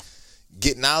 and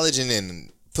get knowledge, and then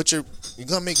you're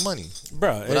gonna make money,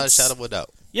 bro, without a shadow of a doubt.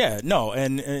 Yeah, no,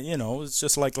 and you know, it's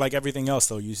just like everything else,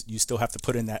 though. You still have to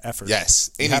put in that effort.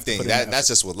 Yes, anything. That's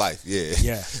just with life.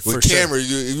 Yeah. With camera,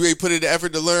 you ain't put in the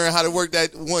effort to learn how to work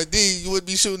that 1D, you would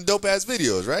be shooting dope ass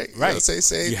videos, right? Right. You know,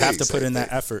 same you have to put in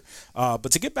that effort.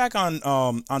 But to get back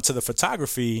onto the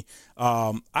photography,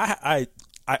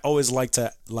 I always like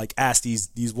to ask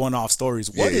these one-off stories.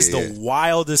 What is the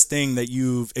wildest thing that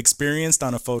you've experienced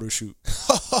on a photo shoot?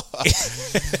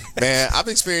 Man, I've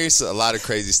experienced a lot of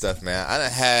crazy stuff, man. I done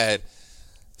had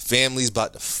families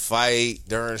about to fight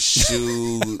during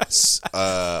shoots,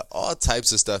 all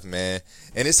types of stuff, man.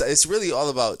 And it's really all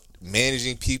about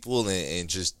managing people and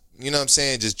just, you know what I'm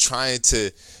saying, just trying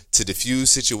to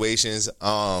diffuse situations.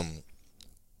 I've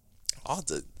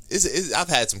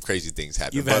had some crazy things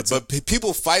happen, but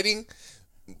people fighting,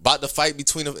 about to fight in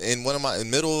the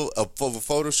middle of a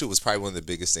photo shoot was probably one of the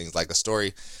biggest things. Like a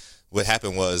story, what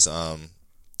happened was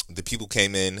the people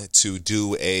came in to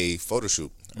do a photo shoot,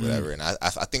 or whatever, and I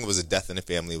think it was a death in the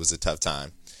family. It was a tough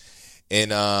time,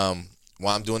 and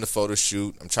while I'm doing the photo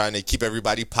shoot, I'm trying to keep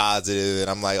everybody positive, and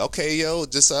I'm like, okay, yo,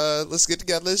 just let's get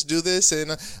together, let's do this,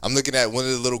 and I'm looking at one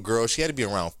of the little girls. She had to be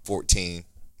around 14 or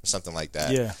something like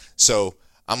that. Yeah. So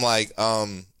I'm like,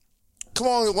 come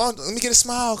on, let me get a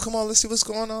smile. Come on, let's see what's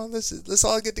going on. Let's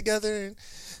all get together.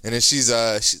 And then she's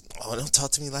oh, don't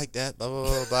talk to me like that. Blah blah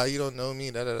blah blah. You don't know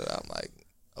me. Da, da, da. I'm like,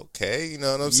 okay, you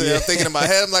know what I'm saying? Yeah. I'm thinking in my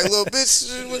head, I'm like, little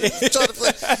bitch, what you trying to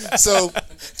play?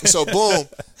 So boom.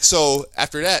 So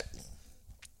after that,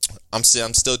 I'm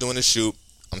still doing the shoot.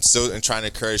 I'm still trying to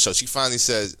encourage her. She finally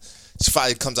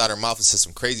comes out her mouth and says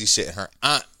some crazy shit, and her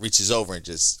aunt reaches over and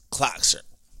just clocks her.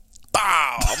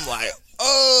 Bow! I'm like,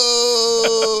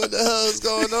 oh, what the hell is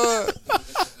going on?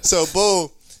 So boom.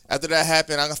 After that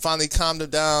happened, I finally calmed him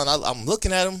down. I'm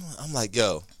looking at him. I'm like,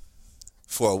 yo,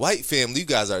 for a white family, you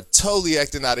guys are totally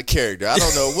acting out of character. I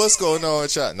don't know what's going on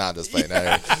with y'all. Nah, just playing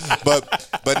that. But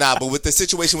with the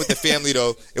situation with the family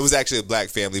though, it was actually a black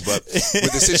family. But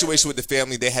with the situation with the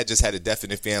family, they had just had a death in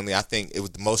the family. I think the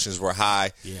emotions were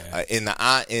high. Yeah.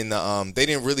 They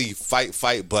didn't really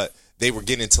fight, but they were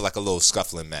getting into like a little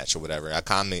scuffling match or whatever.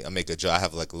 I make a joke. I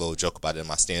have like a little joke about it in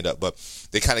my stand up, but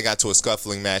they kind of got to a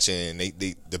scuffling match and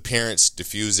the parents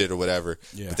diffused it or whatever.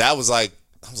 Yeah. But that was like,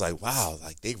 I was like, wow,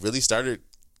 like they really started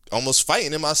almost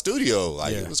fighting in my studio.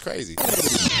 Like it was crazy.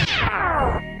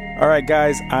 All right,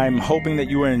 guys, I'm hoping that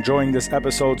you are enjoying this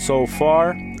episode so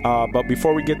far. But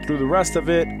before we get through the rest of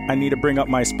it, I need to bring up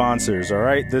my sponsors, all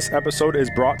right? This episode is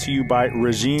brought to you by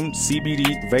Regime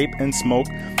CBD Vape and Smoke.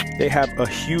 They have a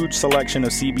huge selection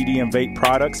of CBD and vape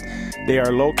products. They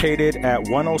are located at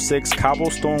 106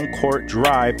 Cobblestone Court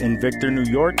Drive in Victor, New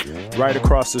York, right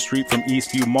across the street from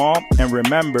Eastview Mall. And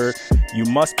remember, you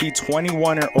must be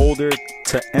 21 or older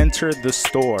to enter the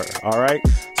store, all right?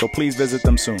 So please visit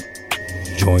them soon.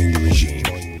 Join the regime.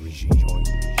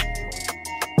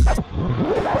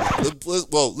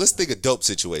 Well, let's think of dope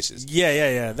situations.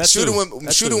 Yeah. That's shooting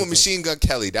with Machine Gun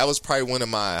Kelly. That was probably one of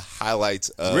my highlights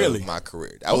of my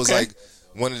career. That was like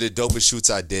one of the dopest shoots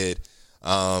I did.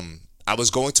 I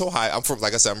was going to Ohio. I'm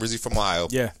I'm originally from Ohio.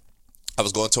 Yeah. I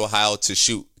was going to Ohio to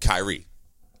shoot Kyrie.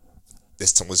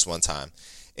 This was one time,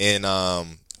 and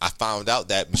I found out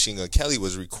that Machine Gun Kelly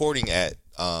was recording at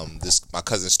my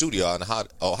cousin's studio in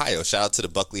Ohio. Shout out to the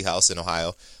Buckley House in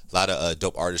Ohio. A lot of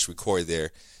dope artists record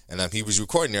there, and he was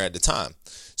recording there at the time.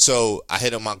 So I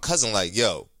hit up my cousin like,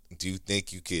 "Yo, do you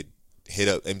think you could hit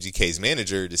up MGK's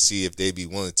manager to see if they'd be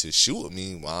willing to shoot with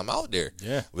me while I'm out there?"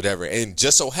 Yeah, whatever. And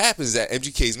just so happens that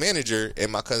MGK's manager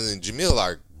and my cousin Jamil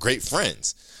are great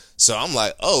friends. So I'm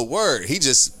like, "Oh, word!" He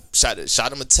just shot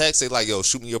him a text. They like, "Yo,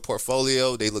 shoot me your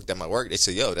portfolio." They looked at my work. They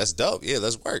said, "Yo, that's dope. Yeah,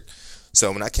 let's work."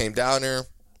 So when I came down there,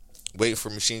 waiting for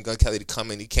Machine Gun Kelly to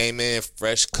come in, he came in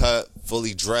fresh cut,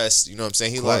 fully dressed. You know what I'm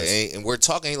saying? He like, and we're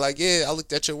talking. He like, "Yeah, I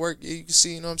looked at your work. Yeah, you can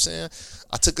see. You know what I'm saying?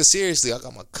 I took it seriously. I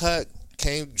got my cut,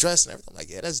 came dressed and everything." I'm like,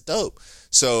 "Yeah, that's dope."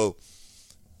 So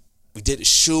we did a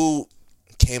shoot.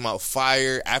 Came out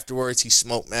fire. Afterwards, he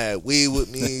smoked mad weed with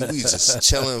me. We was just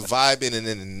chilling, vibing, and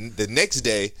then the next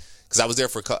day, because I was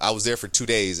there for 2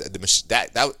 days.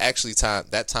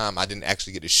 That time I didn't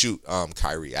actually get to shoot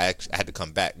Kyrie. I had to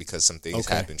come back because some things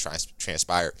had been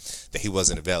transpired that he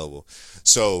wasn't available.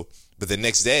 So, but the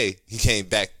next day he came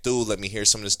back through, let me hear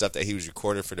some of the stuff that he was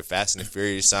recording for the Fast and the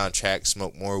Furious soundtrack.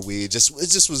 Smoked more weed. It just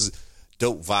was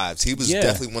dope vibes. He was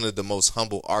definitely one of the most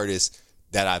humble artists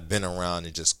that I've been around,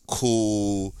 and just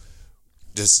cool,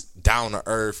 just down to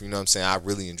earth. You know what I'm saying? I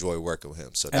really enjoy working with him.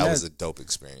 So that was a dope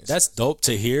experience. That's dope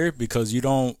to hear, because you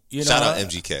know. Shout out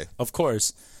MGK. Of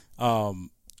course.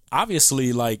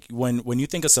 Obviously, like when you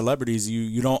think of celebrities,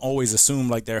 you don't always assume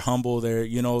like they're humble. They're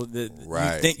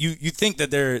right. You think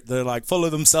that they're like full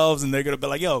of themselves and they're gonna be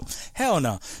like, "Yo, hell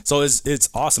no." So it's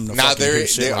awesome to now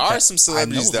there are some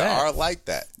celebrities that are like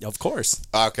that. Of course.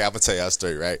 Okay, I'm gonna tell you a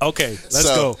story, right? Okay, let's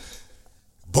go.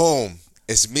 Boom.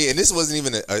 It's me, and this wasn't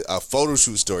even a photo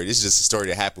shoot story. This is just a story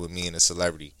that happened with me and a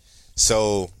celebrity.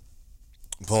 So,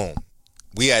 boom.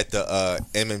 We at the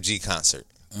MMG concert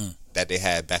that they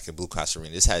had back in Blue Cross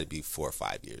Arena. This had to be 4 or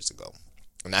 5 years ago.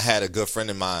 And I had a good friend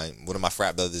of mine, one of my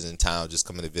frat brothers in town, just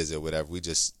coming to visit or whatever. We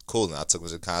just cooling. I took him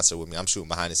to the concert with me. I'm shooting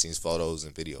behind the scenes photos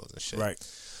and videos and shit. Right.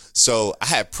 So I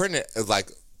had printed like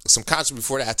some concert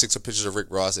before that. I took some pictures of Rick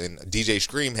Ross, and DJ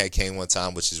Scream had came one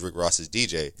time, which is Rick Ross's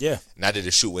DJ. Yeah. And I did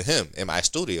a shoot with him in my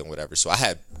studio and whatever. So I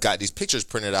had got these pictures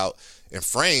printed out and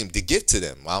framed to give to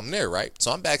them while I'm there, right?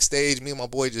 So I'm backstage, me and my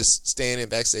boy just standing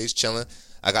backstage chilling.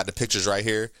 I got the pictures right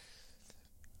here.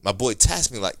 My boy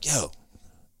tasked me like, "Yo,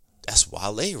 that's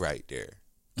Wale right there."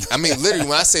 I mean, literally,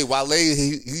 when I say Wale,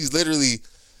 he's literally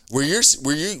where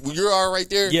you are right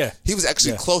there. Yeah, he was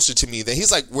actually closer to me than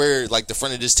he's like where like the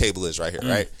front of this table is right here,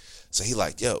 right? So he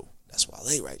like, "Yo, that's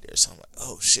Wale right there." So I'm like,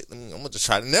 "Oh shit, I'm gonna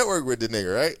try to network with the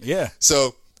nigga, right?" Yeah.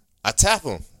 So I tap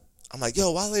him. I'm like,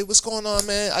 "Yo, Wale, what's going on,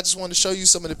 man? I just wanted to show you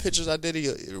some of the pictures I did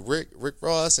of Rick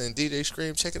Ross and DJ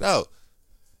Scream. Check it out."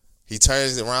 He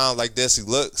turns around like this. He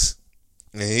looks,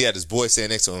 and he had his boy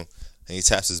standing next to him, and he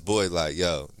taps his boy like,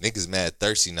 "Yo, niggas mad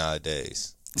thirsty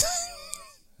nowadays."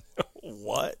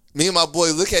 What? Me Me and my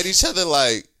boy look at each other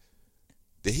like,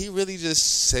 did he really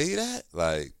just say that?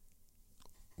 Like,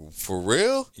 for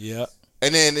real? Yeah.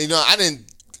 And then I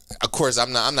didn't. Of course,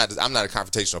 I'm not a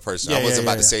confrontational person. I wasn't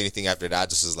about to say anything after that. I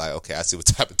just was like, okay, I see what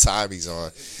type of time he's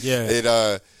on.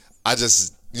 Yeah. I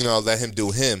just let him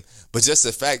do him. But just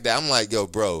the fact that I'm like, yo,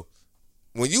 bro,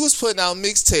 when you was putting out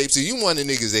mixtapes and you wanted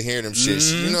niggas to hear them shit,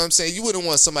 you know what I'm saying? You wouldn't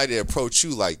want somebody to approach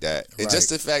you like that. And just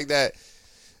the fact that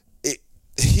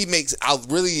I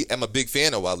really am a big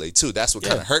fan of Wale too. That's what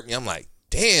kind of hurt me. I'm like,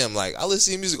 damn, like I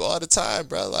listen to music all the time,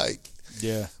 bro. Like,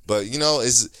 yeah. But you know,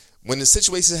 when the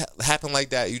situations happen like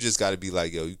that, you just got to be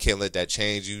like, yo, you can't let that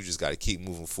change you. You just got to keep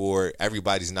moving forward.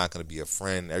 Everybody's not going to be a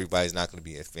friend. Everybody's not going to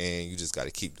be a fan. You just got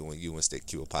to keep doing you and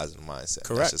keep a positive mindset.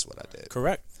 Correct. That's just what I did.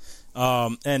 Correct.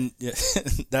 And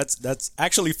that's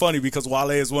actually funny because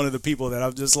Wale is one of the people that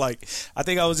I'm just like, I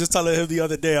think I was just telling him the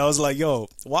other day, I was like, yo,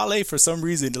 Wale, for some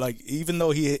reason, like, even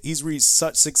though he's reached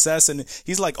such success and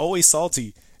he's like always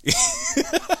salty.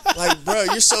 Like, bro,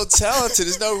 you're so talented.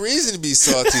 There's no reason to be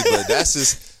salty, but that's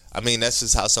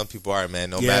just how some people are, man.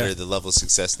 No matter the level of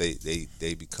success they get,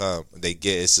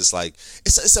 it's just like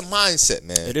it's a mindset,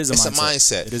 man. It is a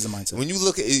mindset. It is a mindset. When you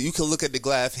look at it, you can look at the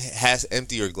glass half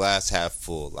empty or glass half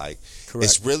full. Like,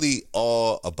 it's really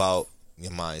all about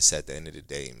your mindset at the end of the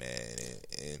day,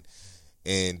 man.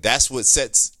 And that's what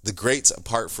sets the greats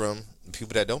apart from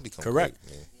people that don't become great,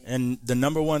 man. And the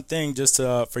number one thing, just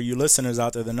for you listeners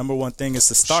out there, the number one thing is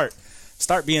to start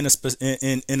being in a certain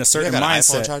mindset. You got an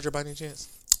iPhone charger by any chance?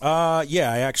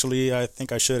 Yeah, I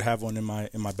think I should have one in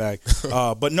my bag.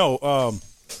 But no,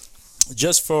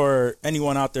 just for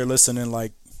anyone out there listening,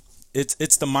 like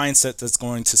it's the mindset that's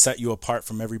going to set you apart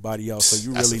from everybody else. So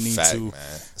you really need to. Man.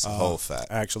 It's a whole fact.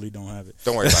 I actually don't have it.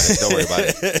 Don't worry about it. Don't worry about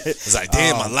it. It's like,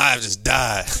 damn, my life just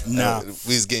died. Nah,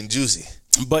 we was getting juicy.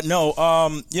 But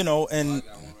no, you know, and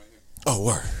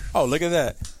word. Oh, look at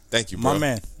that. Thank you, bro. My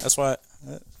man. That's why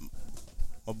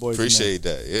my boy. Appreciate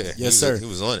that. Yeah. Yes, sir. He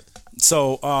was on it.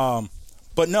 So,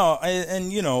 but no,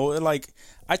 and you know, like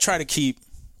I try to keep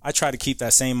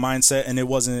that same mindset, and it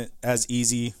wasn't as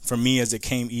easy for me as it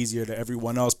came easier to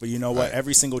everyone else. But you know what?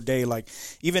 Every single day, like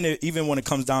even when it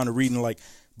comes down to reading like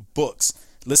books,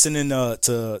 listening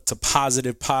to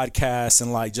positive podcasts,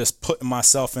 and like just putting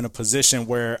myself in a position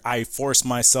where I force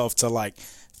myself to like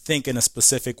think in a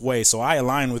specific way. So I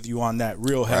align with you on that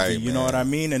real heavy. You know what I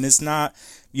mean? And it's not,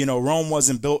 you know, Rome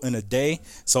wasn't built in a day.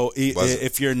 So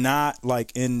if you're not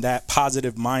like in that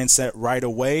positive mindset right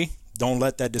away, don't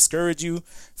let that discourage you.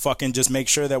 Fucking just make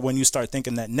sure that when you start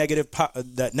thinking that negative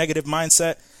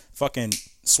mindset, fucking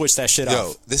switch that shit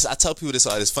off. I tell people this.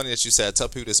 It's funny that you said. I tell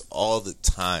people this all the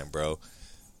time, bro.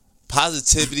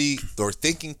 Positivity or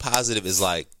thinking positive is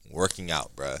like working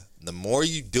out, bro. The more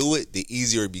you do it, the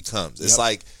easier it becomes. It's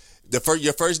like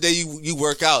your first day you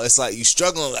work out, it's like you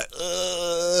struggling like,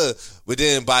 but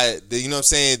then by the, you know what I'm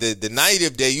saying, the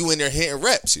 90th day you in there hitting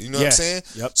reps. You know what I'm saying?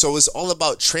 Yep. So it's all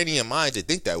about training your mind to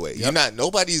think that way. Yep.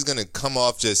 Nobody's gonna come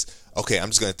off just, okay, I'm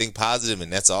just gonna think positive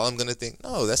and that's all I'm gonna think.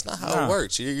 No, that's not how it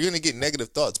works. You're gonna get negative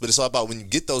thoughts, but it's all about when you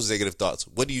get those negative thoughts,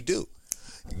 what do?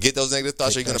 Get those negative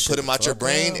thoughts, are you going to put them out your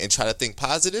brain and try to think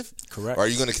positive? Correct. Or are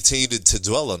you going to continue to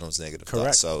dwell on those negative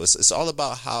thoughts? So it's all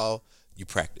about how you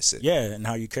practice it. Yeah, and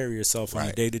how you carry yourself on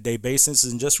a day-to-day basis.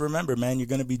 And just remember, man, you're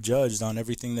going to be judged on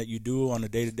everything that you do on a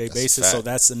day-to-day basis. So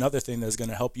that's another thing that's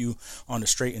going to help you on the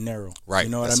straight and narrow. Right.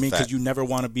 You know what I mean? Because you never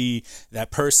want to be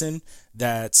that person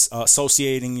that's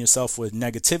associating yourself with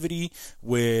negativity,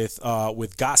 with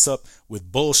gossip, with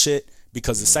bullshit.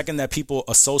 Because the second that people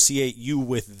associate you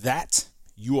with that,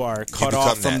 you are cut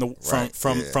off from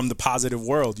the positive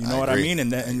world. You know what I mean?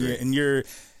 And you're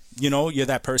you're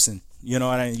that person. You know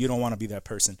what I mean? You don't want to be that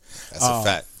person. That's a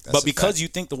fact. But because you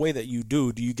think the way that you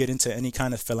do you get into any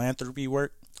kind of philanthropy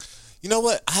work? You know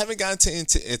what? I haven't gotten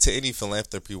into any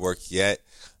philanthropy work yet.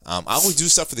 I always do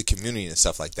stuff for the community and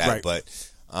stuff like that. Right. But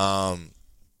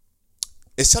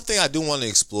it's something I do want to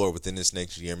explore within this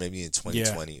next year, maybe in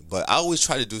 2020. Yeah. But I always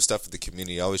try to do stuff for the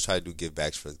community. I always try to do give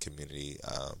backs for the community.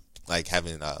 Like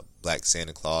having Black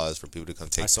Santa Claus for people to come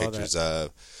take pictures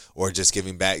of, or just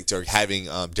giving back, or having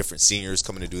different seniors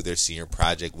coming to do their senior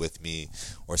project with me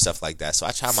or stuff like that. So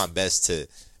I try my best to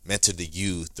mentor the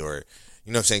youth, or,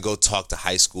 you know what I'm saying, go talk to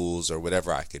high schools or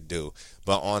whatever I could do.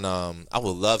 But I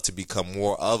would love to become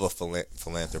more of a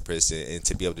philanthropist and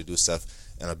to be able to do stuff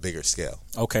on a bigger scale.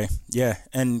 Okay. Yeah.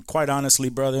 And quite honestly,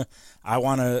 brother, I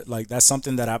want to, like, that's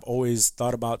something that I've always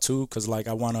thought about too. 'Cause like,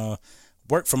 I want to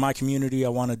work for my community. I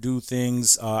want to do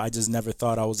things. I just never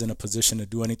thought I was in a position to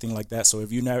do anything like that. So if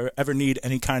you ever need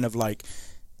any kind of like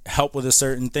help with a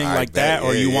certain thing like that,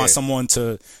 or you want someone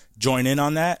to join in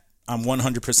on that, I'm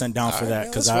 100% down for that,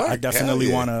 because I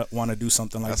definitely want to do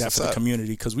something like that for the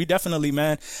community. Because we definitely,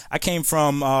 man, I came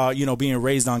from being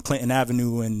raised on Clinton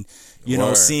Avenue, and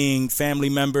seeing family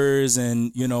members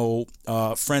and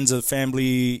friends of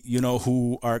family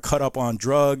who are cut up on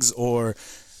drugs, or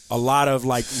a lot of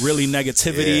like really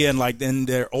negativity and like then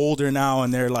they're older now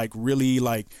and they're like really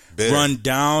like bitter. Run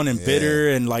down and bitter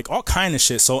and like all kind of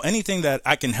shit. So anything that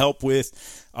I can help with,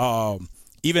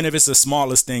 even if it's the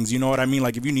smallest things, you know what I mean?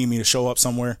 Like if you need me to show up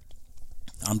somewhere,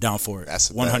 I'm down for it.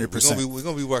 That's 100%. We're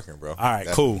gonna be working, bro. All right,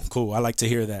 cool. I like to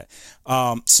hear that.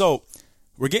 So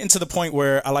we're getting to the point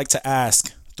where I like to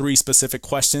ask 3 specific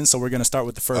questions. So we're gonna start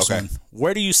with the first one.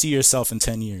 Where do you see yourself in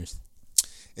 10 years?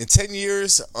 In 10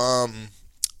 years,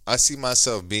 I see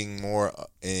myself being more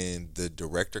in the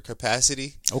director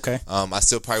capacity. Okay. I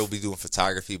still probably will be doing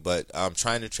photography, but I'm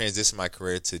trying to transition my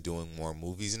career to doing more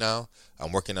movies now.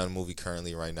 I'm working on a movie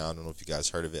currently right now. I don't know if you guys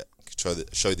heard of it.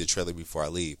 Show you the trailer before I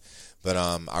leave. But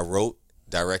I wrote,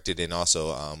 directed, and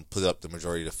also put up the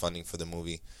majority of the funding for the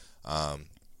movie.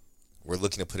 We're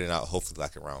looking to put it out hopefully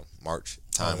like around March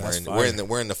time.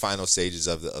 We're in the final stages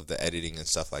of the editing and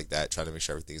stuff like that, trying to make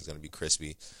sure everything's going to be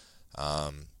crispy.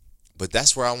 But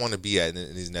that's where I want to be at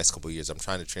in these next couple of years. I'm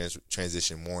trying to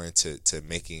transition more into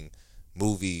making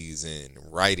movies and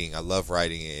writing. I love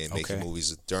writing and making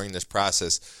movies. During this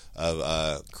process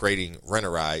of creating Rent a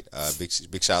Ride,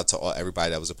 big shout out to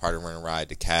everybody that was a part of Rent a Ride,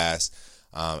 the cast,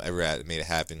 everybody that made it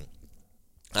happen.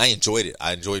 I enjoyed it.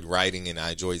 I enjoyed writing and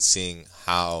I enjoyed seeing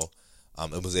how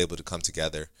it was able to come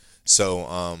together.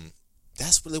 So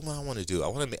that's really what I want to do. I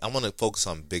want to focus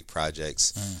on big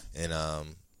projects and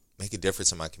make a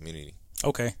difference in my community.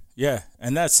 Okay. Yeah.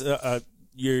 And that's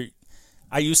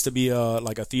I used to be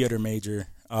like a theater major.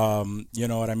 You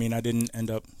know what I mean? I didn't end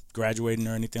up graduating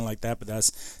or anything like that, but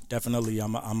that's definitely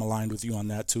I'm aligned with you on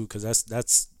that too, because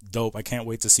that's dope. I can't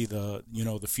wait to see the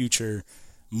future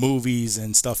movies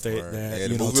and stuff that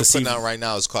the movie we're putting out right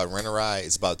now is called Rent a Ride.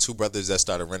 It's about 2 brothers that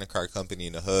start a rent-a-car company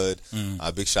in the hood.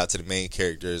 Big shout out to the main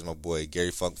characters, my boy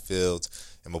Gary Funkfield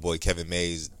and my boy Kevin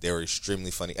Mays. They were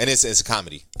extremely funny, and it's a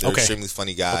comedy. They're extremely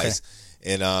funny guys,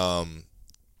 and I'm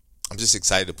just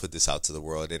excited to put this out to the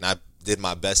world. And I did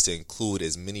my best to include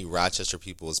as many Rochester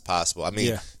people as possible. I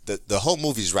mean, the whole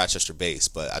movie is Rochester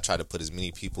based, but I try to put as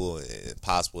many people as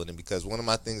possible in it, because one of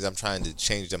my things I'm trying to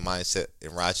change the mindset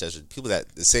in Rochester.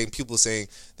 The same people saying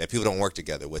that people don't work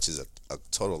together, which is a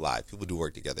total lie. People do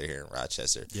work together here in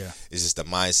Rochester. Yeah, it's just the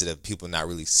mindset of people not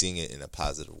really seeing it in a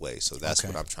positive way. So that's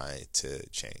what I'm trying to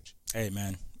change. Hey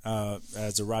man,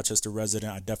 as a Rochester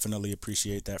resident, I definitely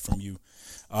appreciate that from you.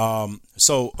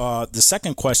 So the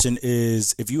second question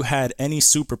is, if you had any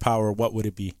superpower, what would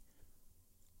it be?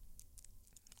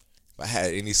 If I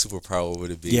had any superpower, what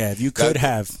would it be? Yeah, if you could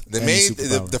have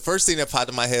the first thing that popped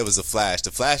in my head was the Flash.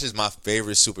 The Flash is my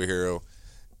favorite superhero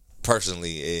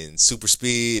personally, and super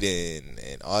speed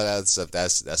and all that stuff.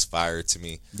 That's fire to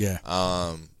me. Yeah.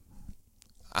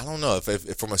 I don't know if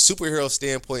from a superhero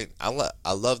standpoint,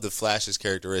 I love the Flash's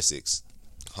characteristics.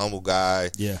 Humble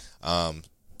guy. Yeah.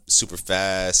 Super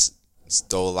fast,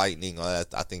 stole lightning, all that.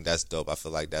 I think that's dope. I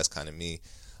feel like that's kind of me.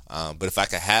 But if I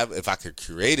could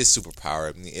create a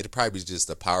superpower, I mean, it'd probably be just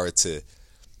the power to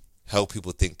help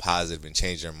people think positive and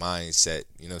change their mindset.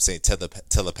 You know what I'm saying?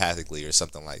 Telepathically or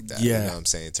something like that. Yeah. You know what I'm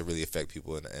saying? To really affect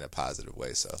people in a positive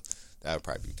way. So that would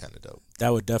probably be kind of dope.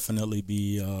 That would definitely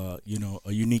be, a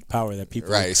unique power that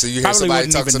people So you hear somebody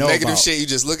talk some negative shit, you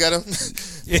just look at them,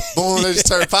 boom, they just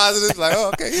turn positive. Like, oh,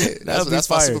 okay, yeah, that's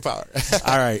my superpower.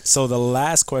 All right. So the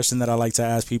last question that I like to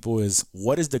ask people is,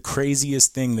 what is the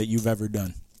craziest thing that you've ever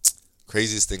done?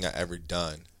 Craziest thing I ever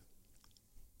done?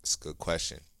 That's a good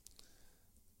question.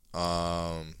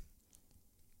 I've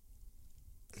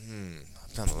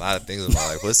done a lot of things in my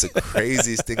life. What's the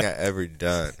craziest thing I ever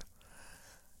done?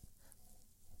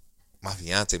 My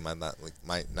fiance might not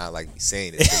like me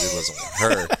saying it because it wasn't with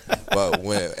her. But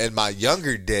when in my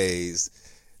younger days,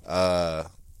 I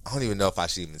don't even know if I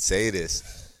should even say this.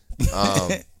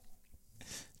 I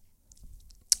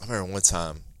remember one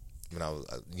time when I was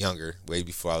younger, way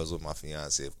before I was with my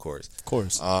fiance, of course.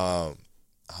 I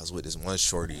was with this one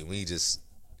shorty, and we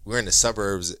were in the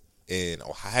suburbs in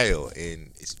Ohio, and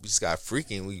we just got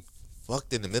freaky, and we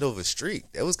fucked in the middle of a street.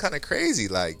 It was kind of crazy.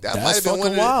 Like that might have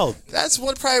been wild. That's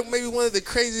maybe one of the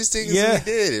craziest things we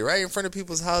did, right in front of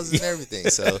people's houses and everything.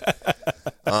 So,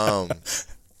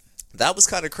 that was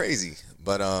kind of crazy.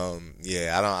 But I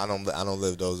don't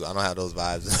live those. I don't have those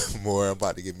vibes anymore. I'm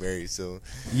about to get married soon.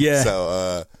 Yeah.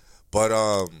 So,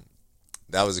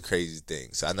 that was a crazy thing.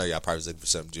 So I know y'all probably was looking for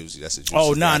something juicy. That's a juicy.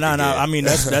 Oh no. I mean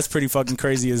that's pretty fucking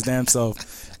crazy as damn self.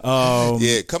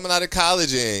 Coming out of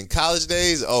college and college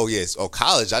days. Oh yes. Oh,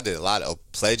 college. I did a lot of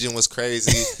pledging was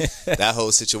crazy. That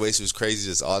whole situation was crazy.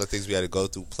 Just all the things we had to go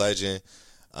through pledging.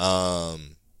 Yeah,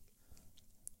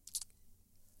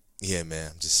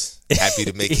 man. happy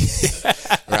to make it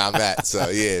where I'm at. So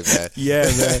yeah, man. Yeah,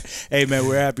 man. Hey, man,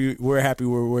 we're happy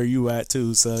where you at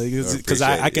too. So because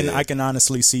I can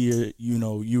honestly see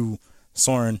you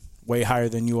soaring way higher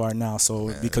than you are now. So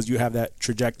man, because you have that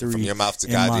trajectory from your mouth to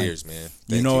God's ears, man.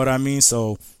 You know what I mean?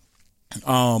 So.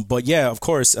 But yeah, of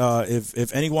course,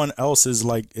 if anyone else is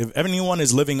if anyone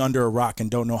is living under a rock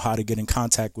and don't know how to get in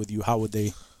contact with you, how would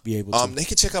they be able to? They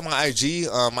can check out my IG.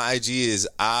 My IG is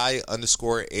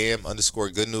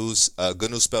I_am_good news.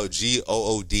 Good news spelled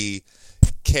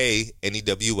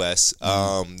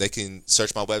GoodKnews. They can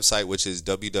search my website, which is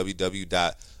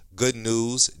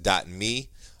www.goodnews.me.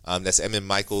 That's M as in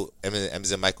Michael,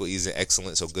 E as in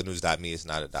excellent. So goodnews.me is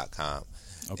not a .com.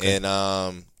 Okay. And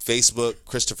Facebook,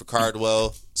 Christopher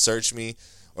Cardwell, search me,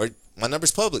 or my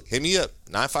number's public. Hit me up,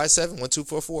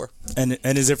 957-1244. And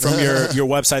is it from your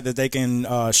website that they can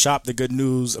shop the Good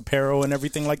News apparel and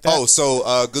everything like that? Oh,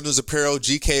 so Good News Apparel,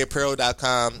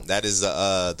 gkapparel.com. That is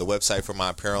the website for my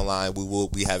apparel line. We will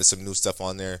be having some new stuff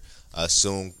on there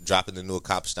soon, dropping the new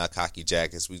Accomplished Not Cocky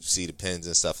jackets. We see the pins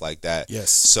and stuff like that.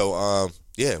 Yes. So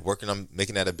yeah, working on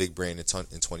making that a big brand in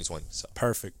 2020. So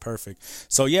perfect.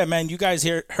 So yeah, man, you guys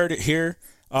heard it here.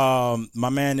 My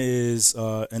man is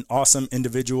an awesome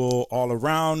individual all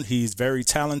around. He's very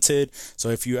talented. So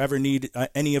if you ever need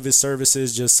any of his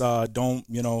services, just don't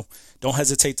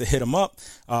hesitate to hit him up.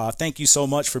 Thank you so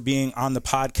much for being on the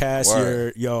podcast.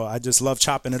 I just love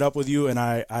chopping it up with you, and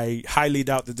I highly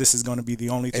doubt that this is going to be the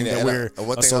only thing that we're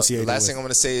associated with. The last thing I'm going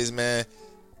to say is, man,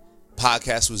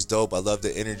 podcast was dope. I love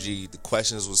the energy. The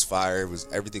questions was fire.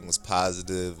 Everything was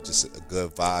positive. Just a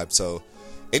good vibe. So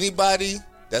anybody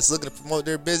that's looking to promote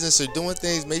their business or doing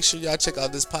things, make sure y'all check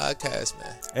out this podcast,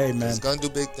 man. Hey, man. It's going to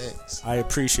do big things. I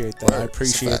appreciate that. I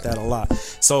appreciate that a lot.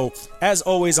 So, as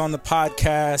always on the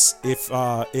podcast,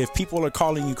 if people are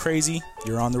calling you crazy,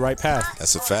 you're on the right path.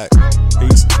 That's a fact.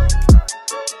 Peace.